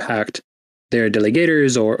may impact their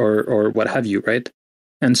delegators or what have you, right?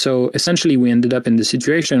 And so essentially we ended up in the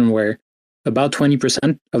situation where about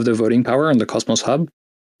 20% of the voting power on the Cosmos Hub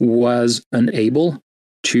was unable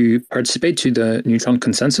to participate to the Neutron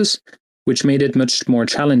consensus, which made it much more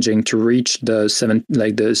challenging to reach the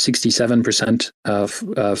 67%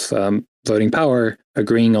 of voting power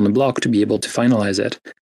agreeing on the block to be able to finalize it.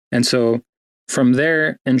 And so from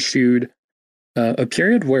there ensued a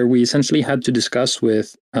period where we essentially had to discuss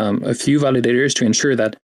with a few validators to ensure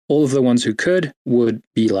that all of the ones who could would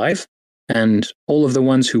be live, and all of the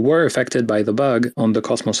ones who were affected by the bug on the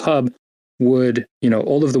Cosmos Hub would,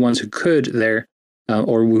 all of the ones who could there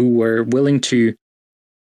or who were willing to,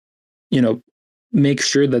 make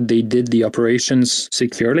sure that they did the operations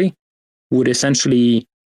securely would essentially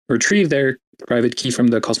retrieve their private key from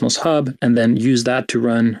the Cosmos Hub and then use that to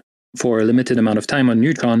run for a limited amount of time on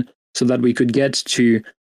Neutron so that we could get to,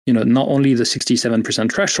 not only the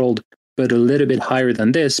 67% threshold, but a little bit higher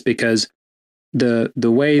than this, because the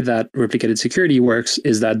way that replicated security works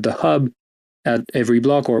is that the hub at every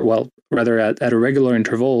block, or rather at a regular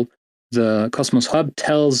interval, the Cosmos Hub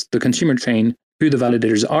tells the consumer chain who the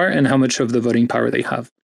validators are and how much of the voting power they have.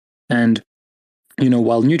 And,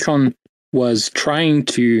 while Neutron was trying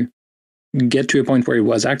to get to a point where it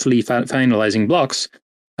was actually finalizing blocks,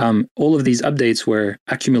 all of these updates were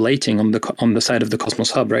accumulating on the side of the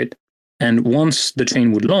Cosmos Hub, right? And once the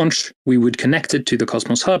chain would launch, we would connect it to the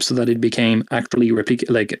Cosmos Hub so that it became actually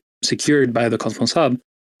secured by the Cosmos Hub.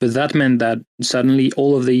 But that meant that suddenly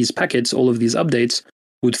all of these packets, all of these updates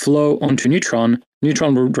would flow onto Neutron.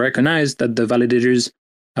 Neutron would recognize that the validators,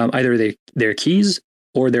 either their keys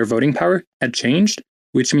or their voting power had changed,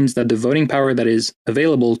 which means that the voting power that is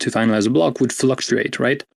available to finalize a block would fluctuate,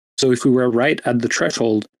 right? So if we were right at the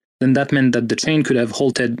threshold, then that meant that the chain could have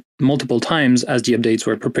halted multiple times as the updates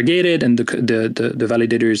were propagated and the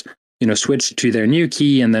validators, switched to their new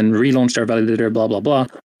key and then relaunched our validator, blah, blah, blah.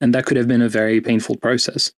 And that could have been a very painful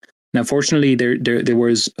process. Now, fortunately, there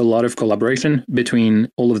was a lot of collaboration between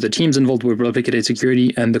all of the teams involved with replicated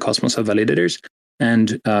security and the Cosmos Hub validators,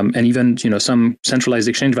 and even some centralized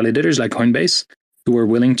exchange validators like Coinbase, who were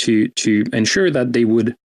willing to ensure that they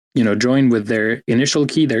would join with their initial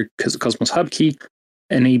key, their Cosmos Hub key,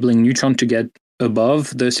 enabling Neutron to get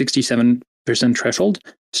above the 67% threshold,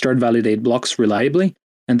 start validate blocks reliably,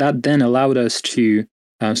 and that then allowed us to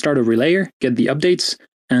start a relayer, get the updates,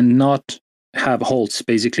 and not have halts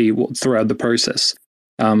basically throughout the process.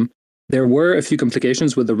 There were a few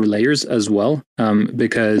complications with the relayers as well,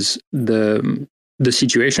 because the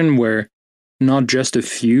situation where not just a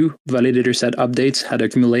few validator set updates had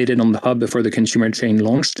accumulated on the hub before the consumer chain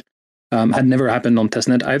launched had never happened on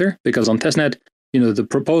testnet either, because on testnet, the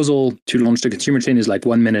proposal to launch the consumer chain is like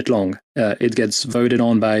 1 minute long. It gets voted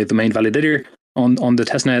on by the main validator on the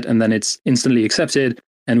testnet, and then it's instantly accepted,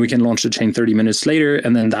 and we can launch the chain 30 minutes later,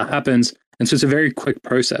 and then that happens. And so it's a very quick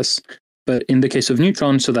process. But in the case of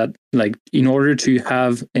Neutron, so that in order to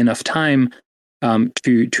have enough time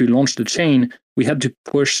to launch the chain, we had to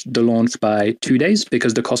push the launch by 2 days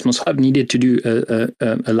because the Cosmos Hub needed to do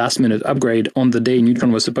a last minute upgrade on the day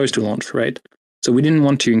Neutron was supposed to launch, right? So we didn't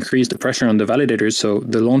want to increase the pressure on the validators, so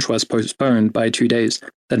the launch was postponed by 2 days.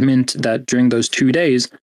 That meant that during those 2 days,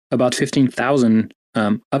 about 15,000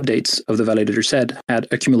 updates of the validator set had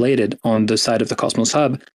accumulated on the side of the Cosmos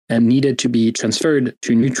Hub and needed to be transferred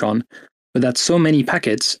to Neutron. But that's so many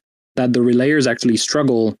packets that the relayers actually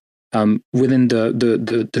struggle within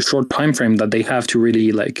the short time frame that they have to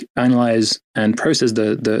really analyze and process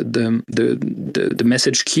the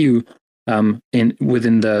message queue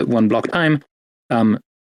within the 1 block time.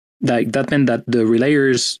 That meant that the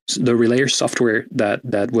relayer software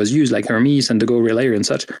that was used, like Hermes and the Go relayer and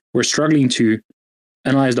such, were struggling to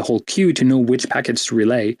analyze the whole queue to know which packets to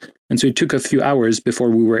relay. And so it took a few hours before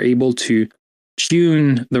we were able to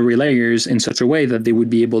tune the relayers in such a way that they would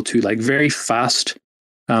be able to very fast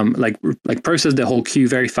like process the whole queue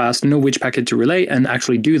very fast, know which packet to relay, and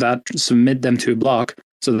actually do that, submit them to a block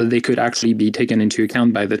so that they could actually be taken into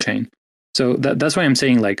account by the chain. So that's why I'm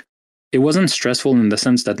saying, like, it wasn't stressful in the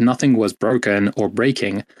sense that nothing was broken or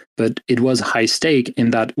breaking, but it was high stake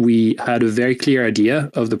in that we had a very clear idea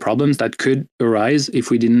of the problems that could arise if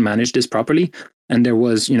we didn't manage this properly. And there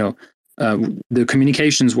was, the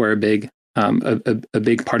communications were a big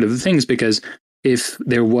part of the things, because if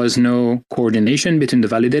there was no coordination between the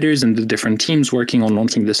validators and the different teams working on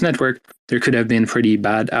launching this network, there could have been pretty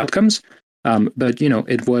bad outcomes. But,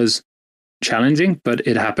 it was challenging, but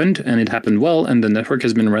it happened, and it happened well, and the network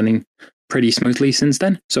has been running pretty smoothly since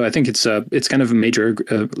then. So I think it's kind of a major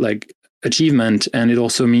achievement, and it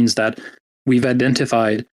also means that we've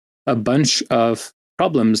identified a bunch of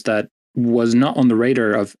problems that was not on the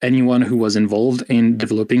radar of anyone who was involved in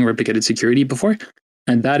developing replicated security before,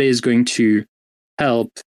 and that is going to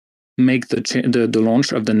help make the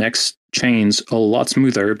launch of the next chains a lot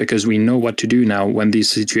smoother, because we know what to do now when these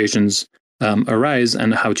situations arise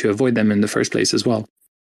and how to avoid them in the first place as well.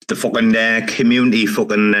 The fucking community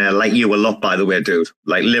fucking like you a lot, by the way, dude.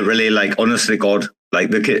 Like, literally, like, honestly, God,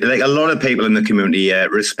 like a lot of people in the community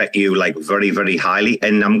respect you like very, very highly.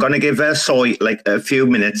 And I'm gonna give Soy like a few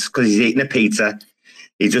minutes because he's eating a pizza.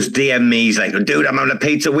 He just DM'd me. He's like, dude, I'm having a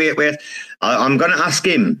pizza. Wait. I'm gonna ask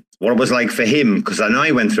him what it was like for him, because I know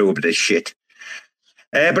he went through a bit of shit.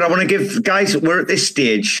 But I want to give, guys, we're at this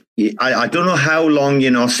stage. I don't know how long,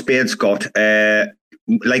 Spade's got.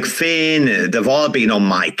 Like Fane, they've all been on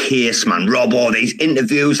my case, man. Rob, all these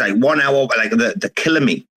interviews, like 1 hour, like they're killing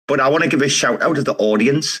me. But I want to give a shout out to the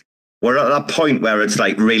audience. We're at that point where it's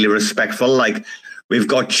like really respectful. Like, we've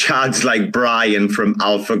got Chads like Brian from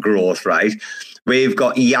Alpha Growth, right? We've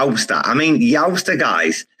got Youster. I mean, Youster,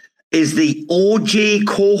 guys, is the OG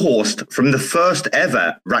co-host from the first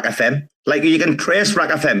ever RAC FM. Like, you can trace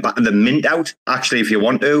RAC FM back to the mint out, actually, if you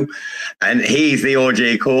want to. And he's the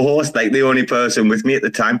OG co-host, like the only person with me at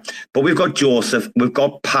the time. But we've got Joseph, we've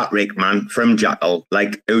got Patrick, man, from Jackal,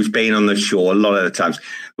 like, who's been on the show a lot of the times.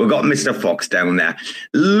 We've got Mr. Fox down there.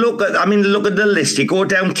 Look at the list. You go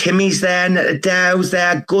down, Timmy's there, Dow's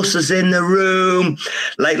there, Gus is in the room,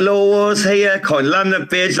 like, Lowe's here, Conlander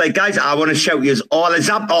Page. Like, guys, I want to shout you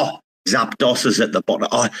all. Zapdos is at the bottom.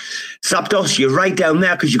 Oh, Zapdos, you're right down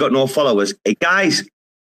there because you've got no followers. Hey, guys,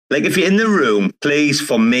 like, if you're in the room, please,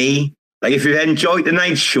 for me, like, if you enjoyed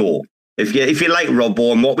tonight's show, if you like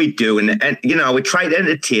Robbo and what we do, and we try to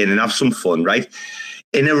entertain and have some fun, right?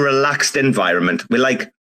 In a relaxed environment. We're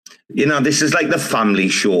like, this is like the family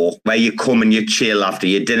show where you come and you chill after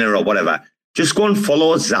your dinner or whatever. Just go and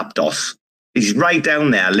follow Zapdos. He's right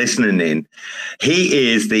down there listening in.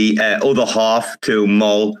 He is the other half to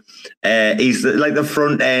Mull. He's the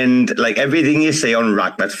front end, like everything you see on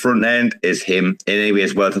RAC, that front end is him. Anyway,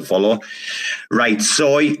 it's worth a follow. Right,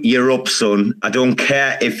 Soy, you're up, son. I don't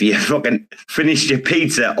care if you fucking finished your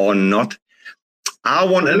pizza or not. I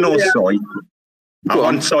want to know, Soy.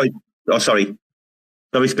 Soy. Oh, sorry.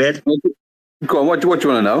 Sorry, Spade. Go on, what do you want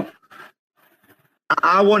to know?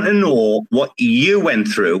 I want to know what you went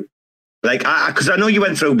through. Like, because I know you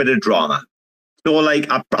went through a bit of drama. So, like,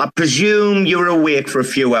 I presume you were awake for a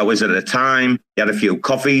few hours at a time. You had a few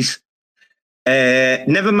coffees.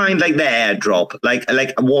 Never mind, like, the airdrop. Like,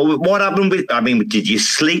 what happened with? I mean, did you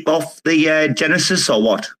sleep off the Genesis or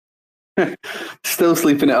what? Still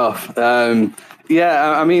sleeping it off.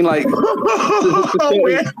 Yeah, I mean, like,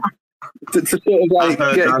 to sort of like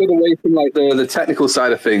get away from like the technical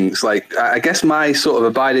side of things. Like, I guess my sort of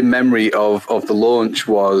abiding memory of the launch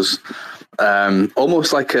was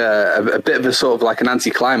almost like a bit of a sort of like an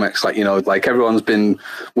anticlimax. Like, like everyone's been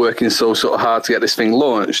working so sort of hard to get this thing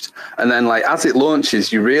launched, and then like as it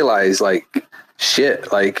launches, you realize like,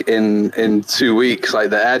 shit, like in 2 weeks, like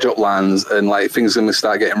the airdrop lands and like things are going to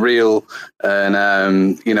start getting real, and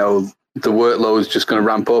the workload's just going to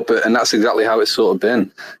ramp up, and that's exactly how it's sort of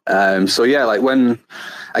been. So yeah, like when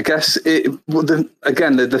I guess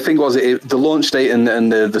the thing was the launch date and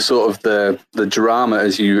the sort of the drama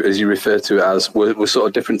as you refer to it as were sort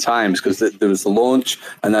of different times, because there was the launch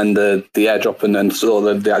and then the airdrop, and then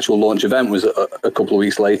sort of the actual launch event was a couple of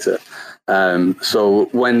weeks later. So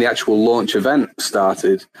when the actual launch event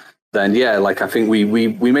started, then yeah, like I think we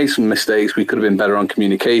made some mistakes. We could have been better on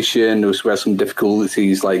communication. We had some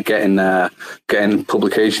difficulties like getting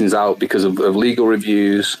publications out because of legal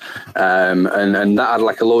reviews, and that had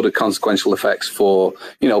like a load of consequential effects for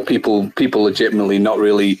people legitimately not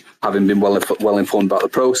really having been well informed about the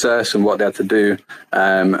process and what they had to do,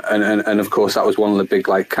 and of course that was one of the big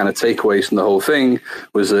like kind of takeaways from the whole thing,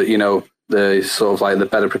 was that the sort of like the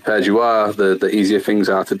better prepared you are, the easier things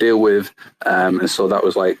are to deal with, and so that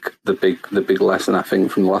was like the big lesson I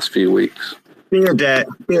think from the last few weeks. Beard,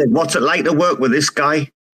 what's it like to work with this guy?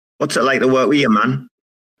 What's it like to work with you, man?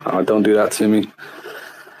 Oh, don't do that to me.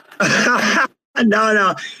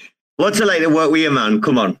 No. What's it like to work with you, man?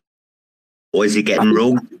 Come on. Or is he getting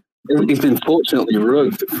rugged? He's been fortunately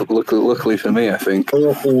rugged, luckily for me, I think.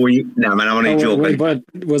 No, man, I'm only joking. Wait, but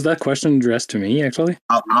was that question addressed to me, actually?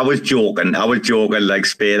 I was joking. Like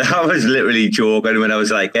Spade. I was literally joking when I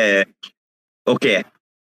was like, okay.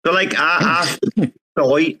 So, like,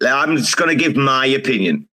 Soy, I'm just going to give my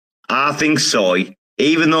opinion. I think Soy,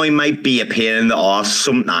 even though he might be a pain in the arse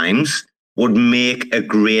sometimes, would make a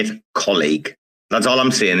great colleague. That's all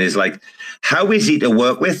I'm saying is, like, how is he to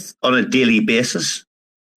work with on a daily basis?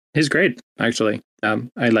 He's great, actually.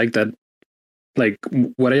 I like that. Like,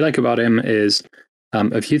 what I like about him is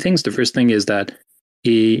a few things. The first thing is that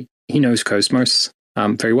he knows Cosmos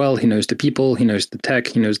very well. He knows the people, he knows the tech,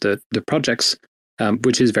 he knows the projects,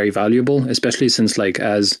 which is very valuable, especially since, like,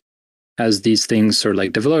 as these things sort of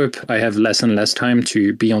like develop, I have less and less time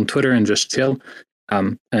to be on Twitter and just chill.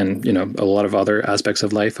 And, you know, a lot of other aspects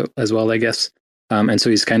of life as well, I guess. And so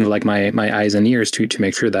he's kind of like my eyes and ears to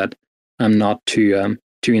make sure that I'm not too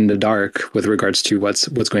in the dark with regards to what's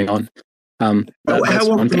going on. How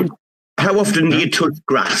often do you touch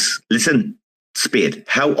grass? Listen, Spade,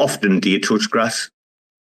 how often do you touch grass?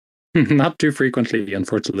 Not too frequently,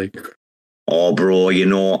 unfortunately. Oh, bro, you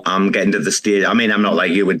know, I'm getting to the stage. I mean, I'm not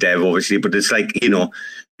like you with Dev, obviously, but it's like, you know,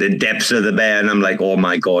 the depths of the bear, and I'm like, oh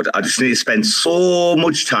my God, I just need to spend so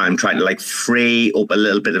much time trying to like free up a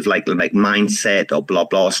little bit of like mindset or blah,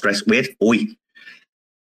 blah, stress. Wait,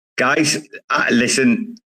 guys,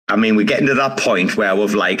 listen, I mean, we're getting to that point where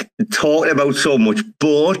we've like talked about so much,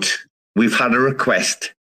 but we've had a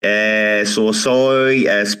request. So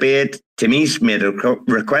Spade, Timmy's made a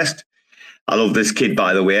request. I love this kid,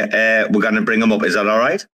 by the way. We're going to bring him up. Is that all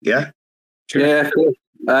right? Yeah? Sure. Yeah, cool.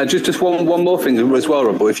 Just one more thing as well,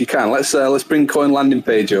 Rob, if you can. Let's bring Coin Landing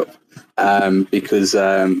Page up because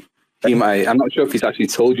he might. I'm not sure if he's actually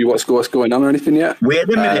told you what's going on or anything yet. Wait a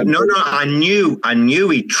minute. No. I knew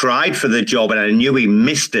he tried for the job and I knew he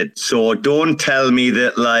missed it. So don't tell me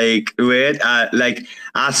that. Like, wait. Like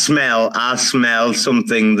I smell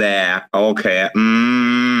something there. Okay.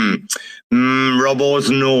 Robbo's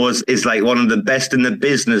nose is like one of the best in the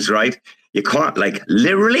business, right? You can't like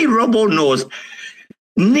literally Robbo knows.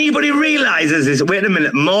 Nobody realizes this. Wait a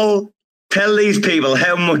minute, Mo. Tell these people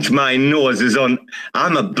how much my nose is on.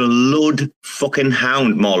 I'm a blood fucking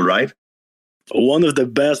hound, Mol, right? One of the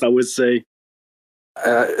best, I would say.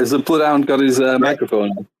 Has the bloodhound got his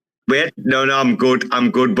microphone on? Wait, no, I'm good.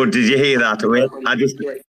 But did you hear that? Wait,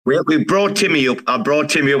 we brought Timmy up. I brought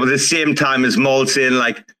Timmy up at the same time as Mol saying,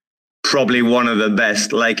 like, probably one of the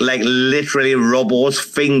best. Like literally Robbo's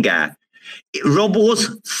finger.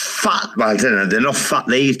 Robbo's fat. Well, I don't know. They're not fat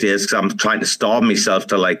these days because I'm trying to starve myself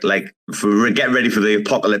to get ready for the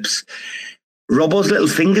apocalypse. Robbo's little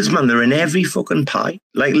fingers, man, they're in every fucking pie.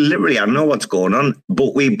 Like literally, I don't know what's going on.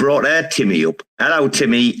 But we brought Timmy up. Hello,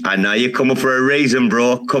 Timmy. I know you come up for a reason,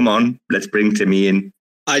 bro. Come on, let's bring Timmy in.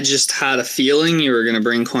 I just had a feeling you were going to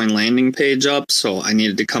bring Coin Landing Page up, so I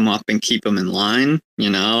needed to come up and keep him in line. You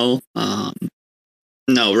know.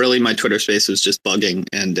 No, really, my Twitter space was just bugging,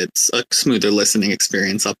 and it's a smoother listening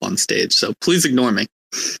experience up on stage. So please ignore me.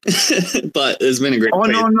 But it's been a great. Oh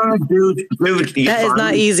no, dude, that is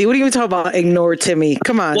not easy. What are you talking about? Ignore Timmy.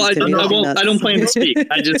 Come on. Well, Timmy, I don't plan to speak.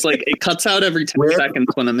 I just it cuts out every 10 seconds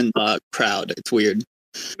when I'm in the crowd. It's weird.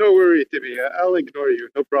 No worry, Timmy. I'll ignore you.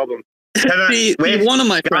 No problem. One of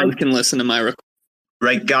my friends can listen to my record.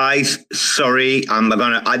 Right, guys. Sorry,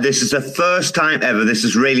 this is the first time ever. This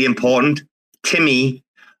is really important. Timmy,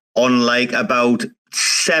 on like about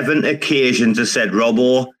 7 occasions, has said,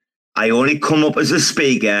 Robbo, I only come up as a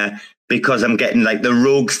speaker because I'm getting like the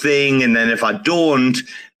rogues thing. And then if I don't,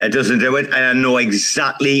 it doesn't do it. And I know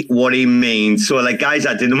exactly what he means. So like, guys,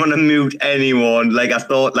 I didn't want to mute anyone. Like I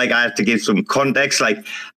thought like I had to give some context. Like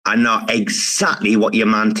I know exactly what your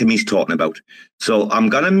man Timmy's talking about. So I'm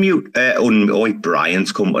going to mute.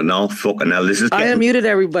 Brian's coming now. Fucking hell. I unmuted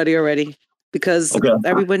everybody already. Because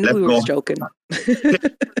everyone knew we were joking.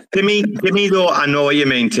 Timmy, though, I know what you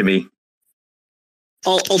mean, Timmy.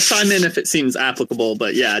 I'll chime in if it seems applicable,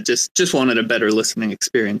 but yeah, just wanted a better listening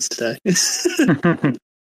experience today.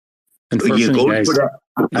 Unfortunately, guys,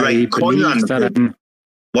 I believe that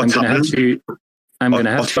I'm going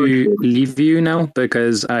to have to leave you now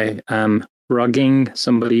because I am rugging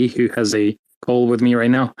somebody who has a call with me right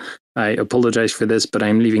now. I apologize for this, but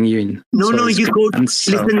I'm leaving you in. No, you're good.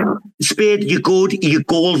 Listen, Spade, you're good. You're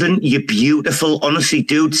golden. You're beautiful. Honestly,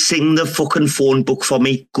 dude, sing the fucking phone book for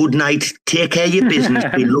me. Good night. Take care of your business.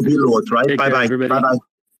 We love you loads, right? Bye-bye. Bye-bye.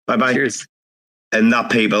 Bye-bye. Cheers. And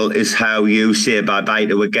that, people, is how you say bye-bye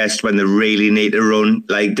to a guest when they really need to run.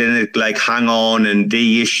 Like, didn't like hang on and do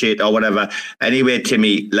your shit or whatever. Anyway,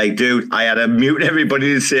 Timmy, like, dude, I had to mute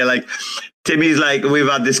everybody to say, like, Timmy's like, we've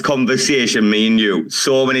had this conversation, me and you,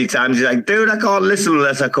 so many times. He's like, dude, I can't listen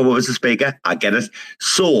unless I come over as a speaker. I get it.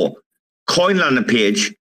 So, coin landing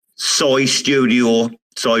page, Soy Studio,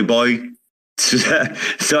 Soy Boy,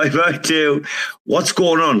 Soy Boy 2. What's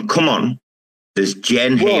going on? Come on. There's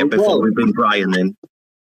Jen here before we bring Brian in.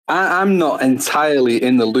 I'm not entirely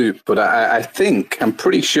in the loop, but I think, I'm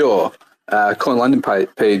pretty sure coin landing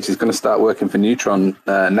page is going to start working for Neutron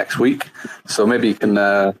next week. So maybe you can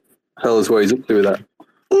tell us what he's up to with that.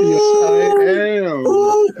 Yes, I am.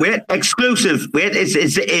 Wait, exclusive. Wait, is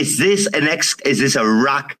this a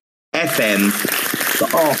RAC FM?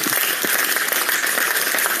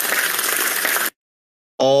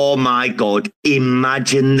 Oh my God!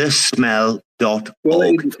 Imagine the smell. Well,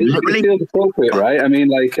 it feels appropriate, right? I mean,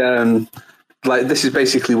 like this is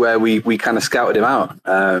basically where we kind of scouted him out.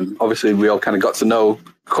 Obviously, we all kind of got to know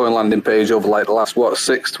coin landing page over like the last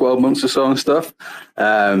 12 months or so and stuff.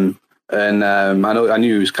 I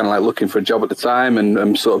knew he was kind of like looking for a job at the time,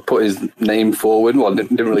 and sort of put his name forward. Well,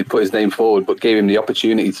 didn't really put his name forward, but gave him the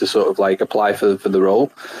opportunity to sort of like apply for the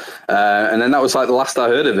role. And then that was like the last I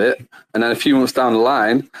heard of it. And then a few months down the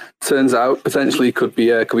line, turns out potentially could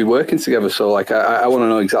be working together. So like I want to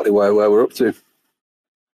know exactly where we're up to.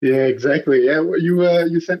 Yeah, exactly. Yeah,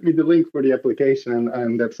 you sent me the link for the application,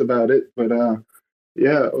 and that's about it. But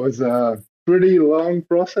yeah, it was a pretty long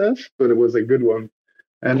process, but it was a good one.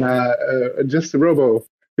 And just Robo,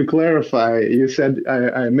 to clarify, you said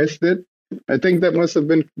I missed it. I think that must have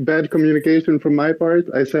been bad communication from my part.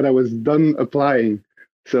 I said I was done applying,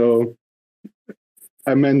 so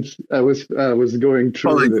I meant I was going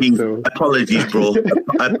through Apologies, it. So. Apologies, bro.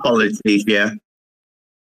 Apologies, yeah.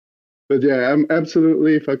 But yeah, I'm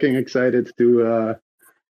absolutely fucking excited to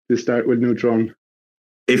start with Neutron.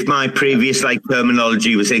 If my previous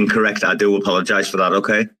terminology was incorrect, I do apologize for that.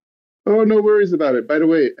 Okay. Oh, no worries about it. By the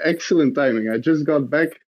way, excellent timing. I just got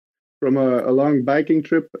back from a long biking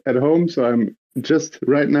trip at home, so I'm just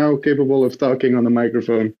right now capable of talking on the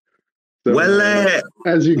microphone. So,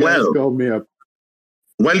 as you guys called me up.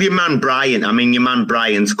 Well, your man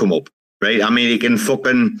Brian's come up, right? I mean, he can talk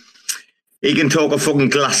a fucking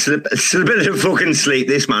glass, a bit of fucking sleep,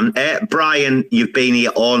 this man. Brian, you've been here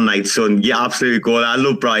all night, son. You're absolutely good. I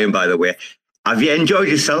love Brian, by the way. Have you enjoyed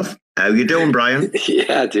yourself? How you doing, Brian?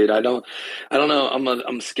 Yeah, dude. I don't know.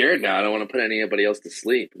 I'm scared now. I don't want to put anybody else to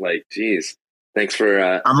sleep. Like, geez. Thanks for.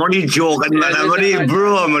 I'm only joking, man. I'm only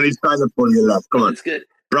trying to pull you up. Come on. It's good.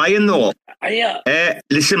 Brian, though.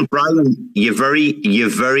 Listen, Brian. You're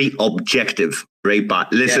very objective, right? But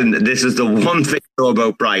listen, This is the one thing I know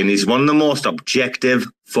about Brian. He's one of the most objective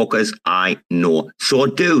fuckers I know. So,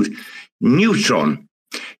 dude, Neutron,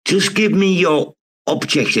 just give me your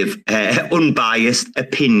objective, unbiased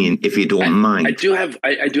opinion, if you don't mind. I do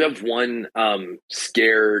have one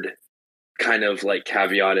scared kind of like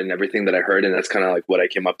caveat in everything that I heard, and that's kind of like what I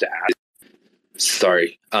came up to ask.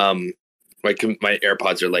 Sorry, my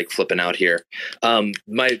AirPods are like flipping out here.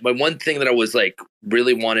 My one thing that I was like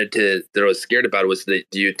really that I was scared about was the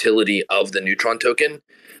utility of the Neutron token.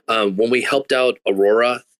 When we helped out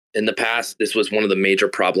Aurora in the past, this was one of the major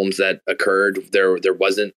problems that occurred. There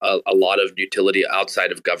wasn't a lot of utility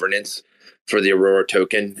outside of governance for the Aurora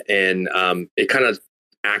token, and it kind of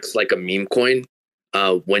acts like a meme coin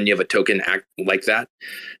when you have a token act like that.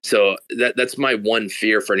 So that's my one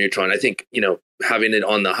fear for Neutron. I think, having it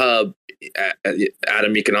on the hub,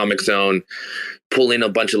 Atom Economic Zone, pulling a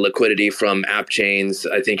bunch of liquidity from app chains,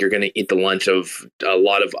 I think you're going to eat the lunch of a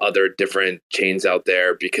lot of other different chains out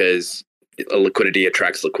there, because liquidity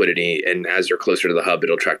attracts liquidity, and as you're closer to the hub,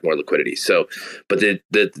 it'll attract more liquidity. So, but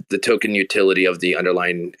the token utility of the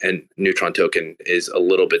underlying and Neutron token is a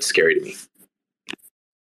little bit scary to me.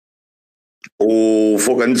 Oh,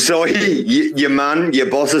 fucking sorry, your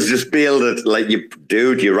boss has just bailed it. Like,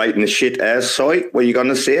 you're writing the shit. Sorry, what are you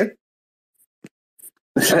gonna say?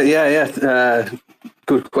 Yeah.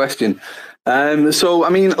 Good question. So I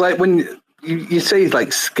mean, like when you say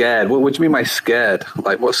like scared, what do you mean by scared?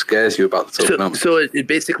 Like, what scares you about the token? So it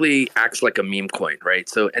basically acts like a meme coin, right?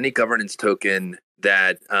 So any governance token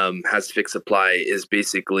that has fixed supply is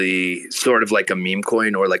basically sort of like a meme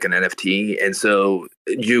coin or like an NFT. And so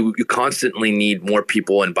you constantly need more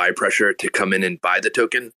people and buy pressure to come in and buy the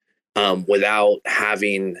token. without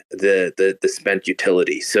having the spent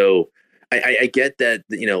utility. So I get that,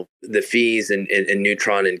 the fees and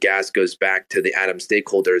Neutron and gas goes back to the Atom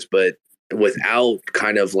stakeholders, but without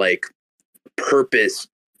kind of like purpose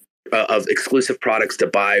of exclusive products to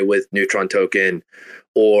buy with Neutron token,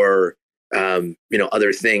 or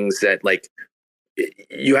other things that like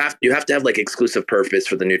you have to have like exclusive purpose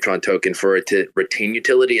for the Neutron token for it to retain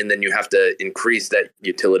utility, and then you have to increase that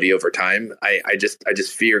utility over time. I just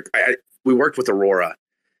fear. We worked with Aurora.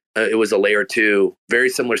 It was a layer 2, very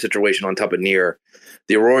similar situation on top of Near.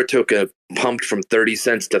 The Aurora token pumped from 30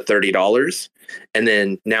 cents to $30, and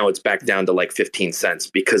then now it's back down to like 15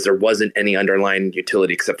 cents because there wasn't any underlying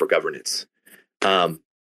utility except for governance.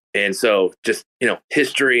 And so just,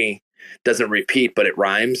 history doesn't repeat, but it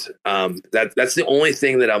rhymes. That's the only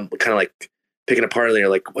thing that I'm kind of like picking apart. Later,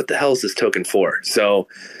 like, what the hell is this token for? So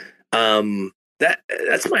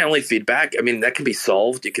that's my only feedback. I mean, that can be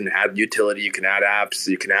solved. You can add utility, you can add apps,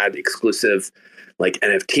 you can add exclusive like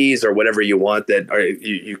NFTs or whatever you want that are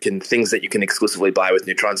you can things that you can exclusively buy with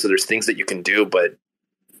Neutron. So there's things that you can do, but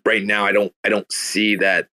right now I don't see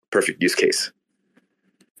that perfect use case.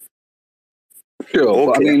 Sure, okay.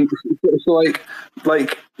 But I mean, it's like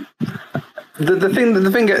the thing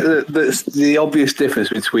that's the obvious difference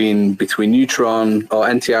between Neutron or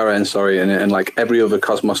NTRN, sorry, and like every other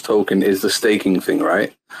Cosmos token is the staking thing,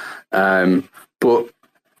 right? But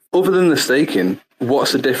other than the staking,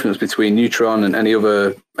 what's the difference between Neutron and any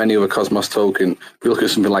other Cosmos token? If you look at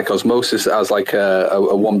something like Osmosis, it has like a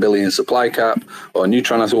 1 billion supply cap, or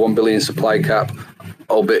Neutron has a 1 billion supply cap,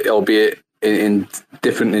 albeit in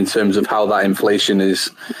different in terms of how that inflation is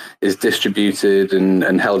distributed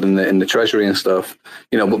and held in the treasury and stuff,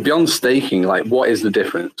 but beyond staking, like, what is the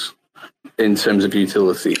difference in terms of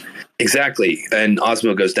utility? Exactly. And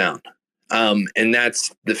Osmo goes down. And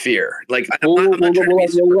that's the fear. Like, I'm not trying to be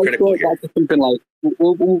super critical here.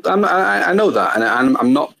 I know that, and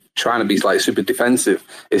I'm not trying to be like super defensive.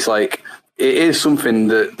 It's like, it is something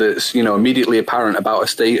that's immediately apparent about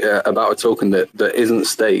a token that isn't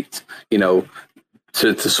staked,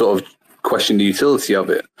 to sort of question the utility of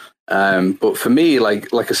it. But for me,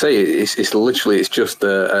 like I say, it's just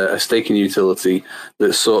a staking utility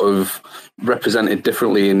that's sort of represented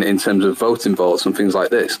differently in terms of voting vaults and things like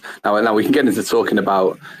this. Now we can get into talking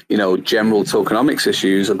about general tokenomics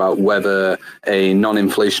issues about whether a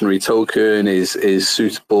non-inflationary token is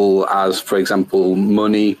suitable as, for example,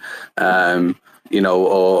 money.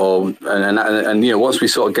 Once we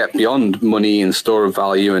sort of get beyond money and store of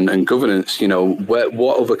value and governance,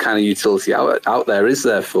 what other kind of utility out there is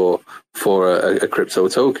there for a crypto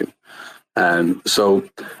token? So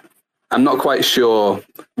I'm not quite sure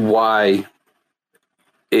why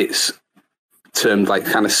it's termed like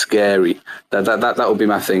kind of scary. That would be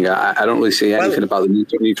my thing. I don't really see anything about the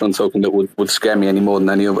Neutron token that would scare me any more than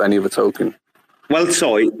any other token. Well,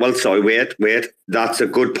 sorry, wait. That's a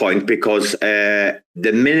good point, because the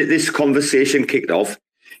minute this conversation kicked off,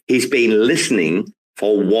 he's been listening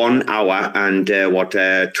for 1 hour and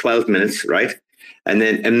 12 minutes, right? And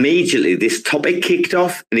then immediately this topic kicked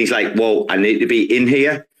off, and he's like, whoa, I need to be in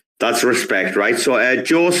here. That's respect, right? So,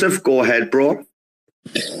 Joseph, go ahead, bro.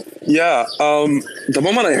 Yeah, the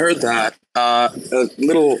moment I heard that, a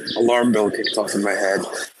little alarm bell kicked off in my head.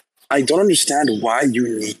 I don't understand why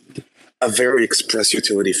you need a very express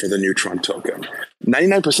utility for the Neutron token.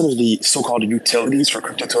 99% of the so-called utilities for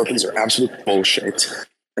crypto tokens are absolute bullshit.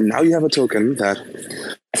 And now you have a token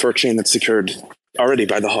for a chain that's secured already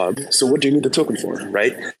by the hub. So what do you need the token for,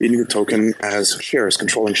 right? You need the token as shares,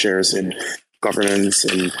 controlling shares in governance,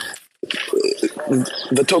 and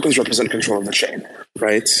the tokens represent control of the chain,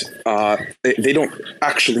 right? They don't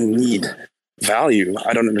actually need value.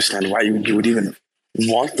 I don't understand why you would even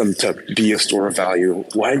want them to be a store of value.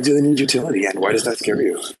 Why do they need utility, and why does that scare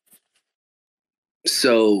you?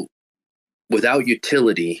 So without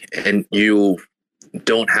utility, and you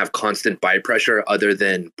don't have constant buy pressure other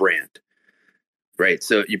than brand, right?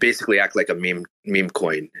 So you basically act like a meme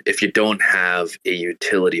coin if you don't have a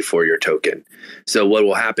utility for your token. So what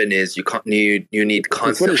will happen is you need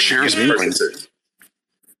constant. What are shares purchases?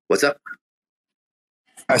 What's up?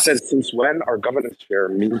 I said, since when are governance share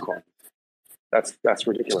meme coins? That's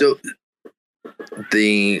ridiculous. So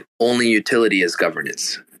the only utility is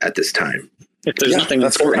governance at this time. If there's nothing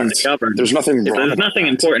important to govern, there's nothing. If there's nothing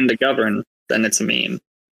important to govern, then it's a meme.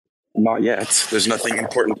 Not yet. There's nothing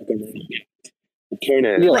important to govern.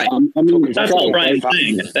 Right. I mean, that's all Brian's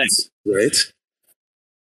saying. Right.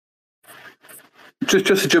 Just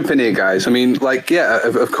to jump in here, guys. I mean, like, yeah,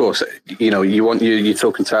 of course, you know, you want your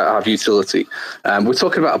token to have utility. We're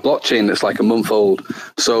talking about a blockchain that's like a month old.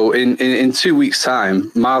 So in 2 weeks'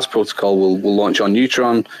 time, Mars protocol will launch on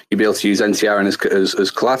Neutron. You'll be able to use NTR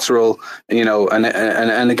as collateral. You know,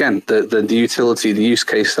 and again, the utility, the use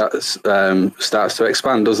case starts to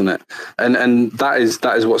expand, doesn't it? And that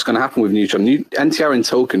is what's going to happen with Neutron. NTR in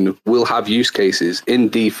token will have use cases in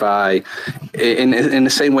DeFi in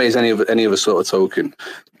the same way as any other sort of token.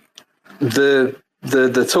 The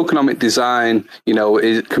tokenomic design, you know,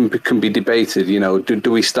 can be debated. You know,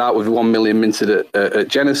 do we start with 1 million minted at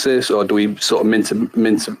Genesis, or do we sort of mint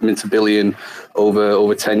a billion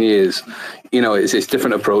over 10 years? You know, it's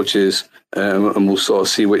different approaches, and we'll sort of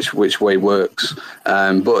see which way works.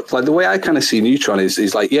 But like the way I kind of see Neutron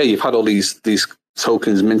is like, yeah, you've had all these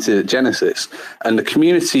tokens minted at Genesis, and the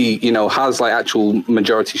community, you know, has like actual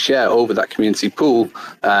majority share over that community pool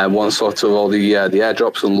once sort of all the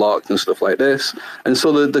airdrops unlocked and stuff like this. And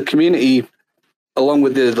so the community, along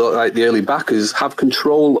with the early backers, have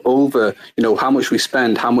control over, you know, how much we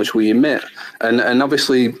spend, how much we emit, and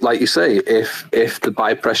obviously, like you say, if the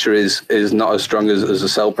buy pressure is not as strong as the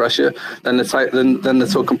sell pressure, then the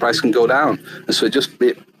token price can go down. And so it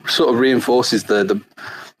sort of reinforces the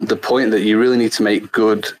point that you really need to make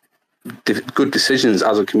good decisions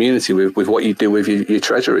as a community with what you do with your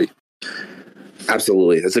treasury.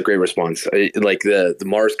 Absolutely. That's a great response. Like the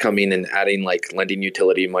Mars coming and adding like lending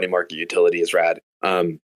utility, money market utility is rad.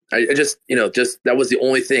 I just that was the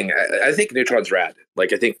only thing. I think Neutron's rad.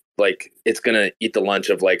 Like, I think like it's going to eat the lunch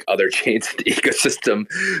of like other chains in the ecosystem,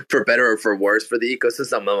 for better or for worse for the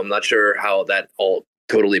ecosystem. I'm not sure how that all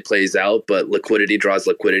totally plays out, but liquidity draws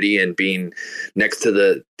liquidity, and being next to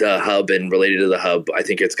the hub and related to the hub, I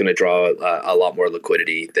think it's going to draw a lot more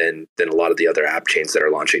liquidity than a lot of the other app chains that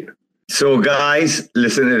are launching. So guys,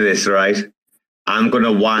 listen to this, right? I'm going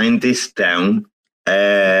to wind this down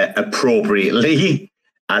appropriately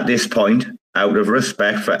at this point, out of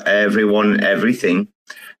respect for everyone and everything.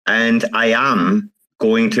 And I am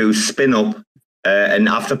going to spin up an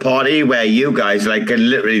after party where you guys like can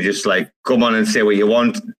literally just like come on and say what you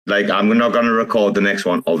want. Like, I'm not going to record the next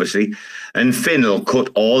one, obviously, and Finn will cut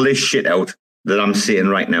all this shit out that I'm saying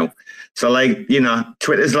right now. So, like, you know,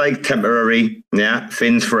 Twitter's like temporary, yeah,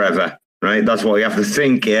 Finn's forever, right? That's what we have to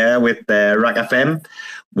think. Yeah, with RAC FM,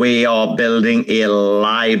 we are building a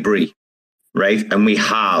library, right? And we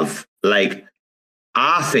have, like,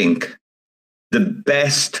 I think the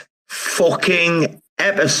best fucking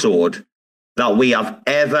episode that we have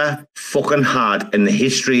ever fucking had in the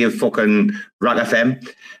history of fucking RAC FM.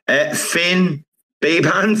 Finn,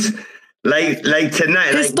 B-Bands, like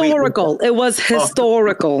tonight. Historical. It was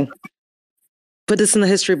historical. Put this in the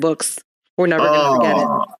history books. We're never going to forget it.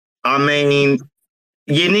 I mean,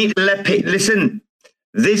 you need to let people... Listen,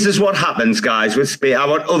 this is what happens, guys, with Speed. I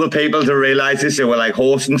want other people to realize this. They were like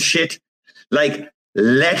hosting shit. Like,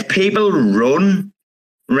 let people run,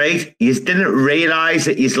 right? You didn't realize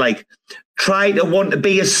that he's like... try to want to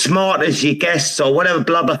be as smart as your guests or whatever,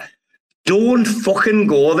 blah, blah. Don't fucking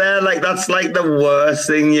go there. Like, that's like the worst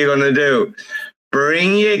thing you're going to do.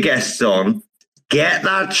 Bring your guests on, get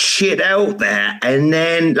that shit out there, and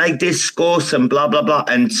then, like, discuss and blah, blah, blah.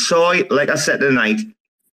 And so, like I said tonight,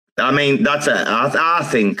 I mean, I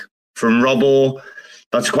think from Robbo,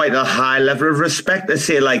 that's quite a high level of respect to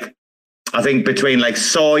say, like, I think between, like,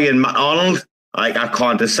 Soy and McDonald, like, I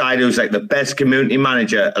can't decide who's like the best community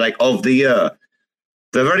manager like of the year.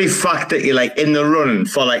 The very fact that you're like in the running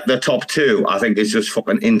for like the top two, I think is just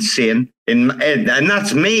fucking insane. And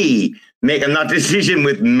that's me making that decision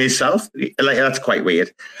with myself. Like, that's quite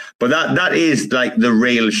weird. But that is like the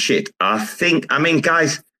real shit. I think, I mean,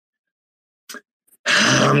 guys,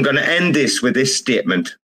 I'm going to end this with this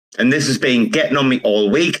statement. And this has been getting on me all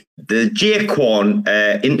week. The Jaquan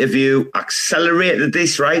interview accelerated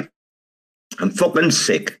this, right? I'm fucking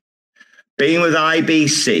sick. Being with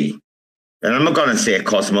IBC, and I'm not going to say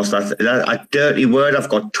Cosmos, that's a dirty word. I've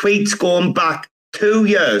got tweets going back 2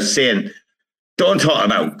 years saying, don't talk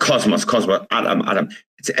about Cosmos, Adam.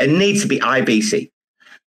 It needs to be IBC.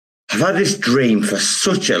 I've had this dream for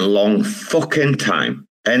such a long fucking time.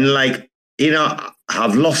 And, like, you know,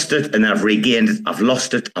 I've lost it and I've regained it. I've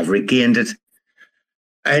lost it, I've regained it.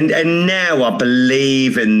 And now I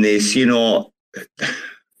believe in this, you know...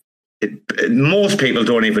 most people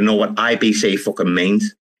don't even know what IBC fucking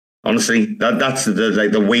means. Honestly, that's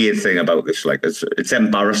the weird thing about this. Like, it's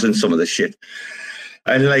embarrassing, some of this shit,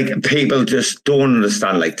 and like people just don't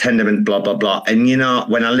understand. Like Tendermint, blah blah blah. And you know,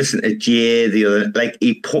 when I listened to Jay the other, like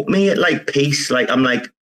he put me at like peace. Like I'm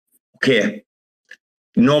like, okay,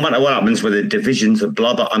 no matter what happens with the divisions and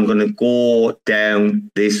blah, blah, I'm going to go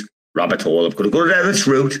down this rabbit hole. I'm going to go down this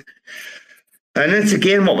route. And it's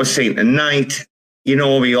again what we're seeing tonight. You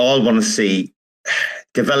know, we all want to see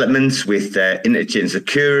developments with interchain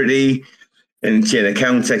security, in-chain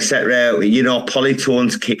accounts, etc. You know,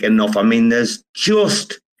 polytones kicking off. I mean, there's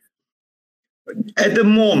just, at the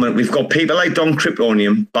moment, we've got people like Don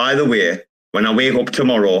Kryptonium. By the way, when I wake up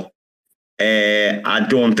tomorrow, I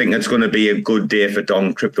don't think it's going to be a good day for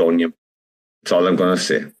Don Kryptonium. That's all I'm going to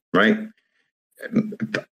say, right?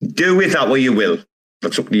 Do with that what you will.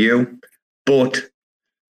 That's up to you. But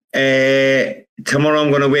tomorrow I'm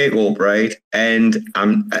going to wake up, right? And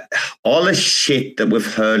all the shit that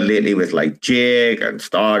we've heard lately with like Jake and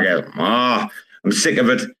Stargate, I'm sick of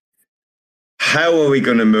it. How are we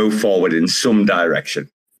going to move forward in some direction,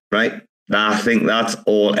 right? I think that's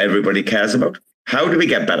all everybody cares about. How do we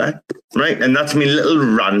get better, right? And that's my little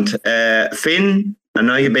rant. Finn, I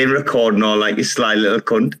know you've been recording all like you sly little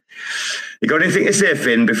cunt. You got anything to say,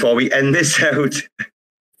 Finn, before we end this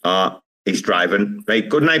out? He's driving. Right,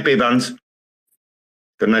 good night, B-Bands.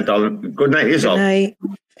 Good night, darling. Good night, yourself. Good night.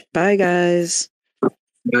 Bye, guys.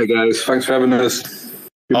 Bye, guys. Thanks for having us.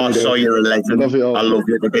 So you're a legend. Love you all. I love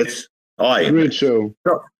you to bits. Oh, Great show.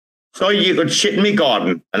 So you could shit in me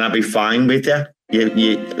garden and I'd be fine with you.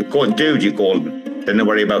 You go, dude, you're golden. Don't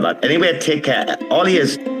worry about that. Anyway, take care. All he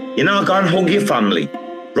is, you know, go and hug your family.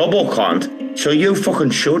 Robbo can't, so you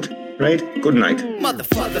fucking should. Right? Good night.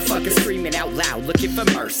 Motherfuckers screaming out loud, looking for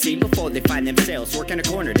mercy before they find themselves working a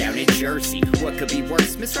corner down in Jersey. What could be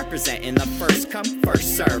worse? Misrepresenting the first come,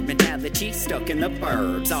 first serve mentality stuck in the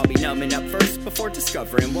burbs. I'll be numbing up first before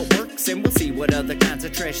discovering what works, and we'll see what other kinds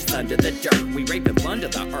of trash is under the dirt. We rape and plunder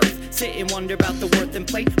the earth, sit and wonder about the worth and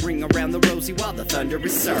play. Ring around the rosy while the thunder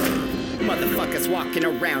is served. Motherfuckers walking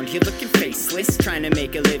around here looking faceless, trying to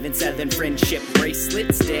make a living selling friendship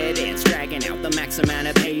bracelets. Dead ends dragging out the max amount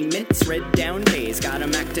of payment. Red down days, got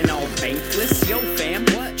 'em acting all bankless. Yo fam,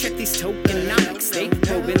 what? Check these tokenomics. They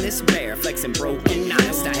probing this bear, flexing broken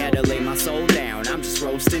honest. I had to lay my soul down, I'm just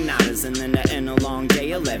roasting otters. And then to end a long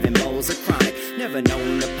day, 11 bowls of chronic. Never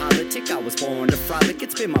known to politic, I was born to frolic.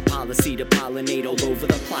 It's been my policy to pollinate all over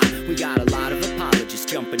the plot. We got a lot of apologists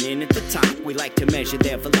jumping in at the top. We like to measure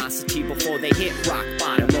their velocity before they hit rock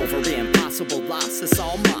bottom. Over impossible loss, it's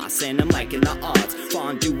all moss. And I'm liking the odds,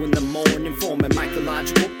 fondue in the morning, forming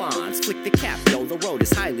mycological bonds. Flick the cap, yo, the road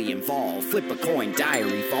is highly involved. Flip a coin,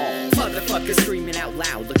 diary falls. Motherfuckers screaming out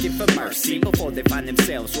loud, looking for mercy before they find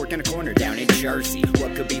themselves working a corner down in Jersey.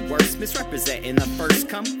 What could be worse? Misrepresenting the first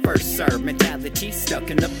come, first serve mentality stuck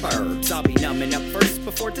in the burbs. I'll be numbing up first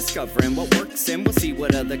before discovering what works, and we'll see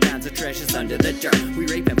what other kinds of treasures under the dirt. We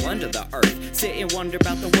rape and plunder the earth, sit and wonder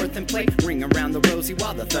about the worth and play. Ring around the rosy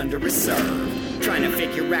while the thunder is served. Trying to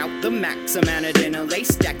figure out the max amount of dinner lace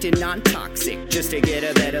stacked in non-toxic just to get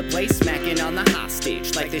a better place. Smacking on the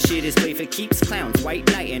hostage like the shit is play for keeps. Clowns, white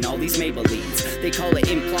knight, and all these Maybellines. They call it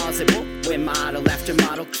implausible when model after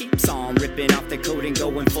model keeps on ripping off the coat and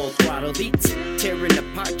going full throttle beats, tearing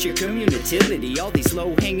apart your community. All these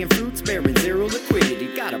low-hanging fruits bearing zero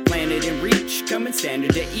liquidity. Got a planet in reach, coming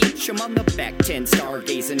standard to each. I'm on the back 10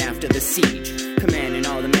 stargazing after the siege, commanding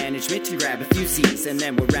all the management to grab a few Z's, and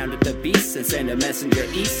then we'll round up the beasts and send a messenger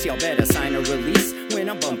east. Y'all better sign a release when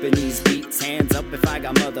I'm bumping these beats. Hands up if I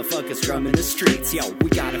got motherfuckers drumming the streets. Yo, we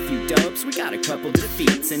got a few dubs, we got a couple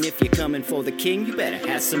defeats, and if you're coming for the king, you better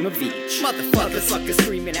have some of each. Motherfuckers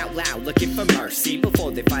screaming out loud, looking for mercy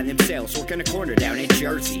before they find themselves working a corner down in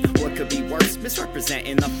Jersey. What could be worse?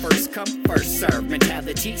 Misrepresenting the first come, first serve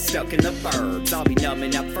mentality stuck in the burbs. I'll be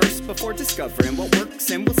numbing up first before discovering what works,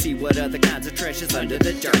 and we'll see what other kinds of treasures under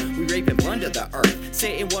the dirt. We rape and plunder the earth,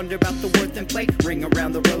 sit and wonder about the worth and play. Ring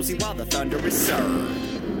around the rosy while the thunder is served.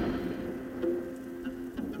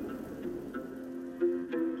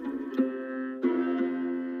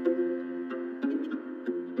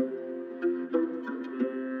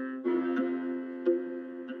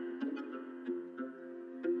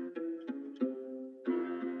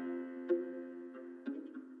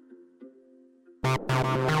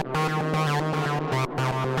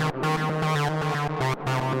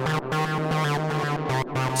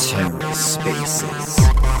 TerraSpaces.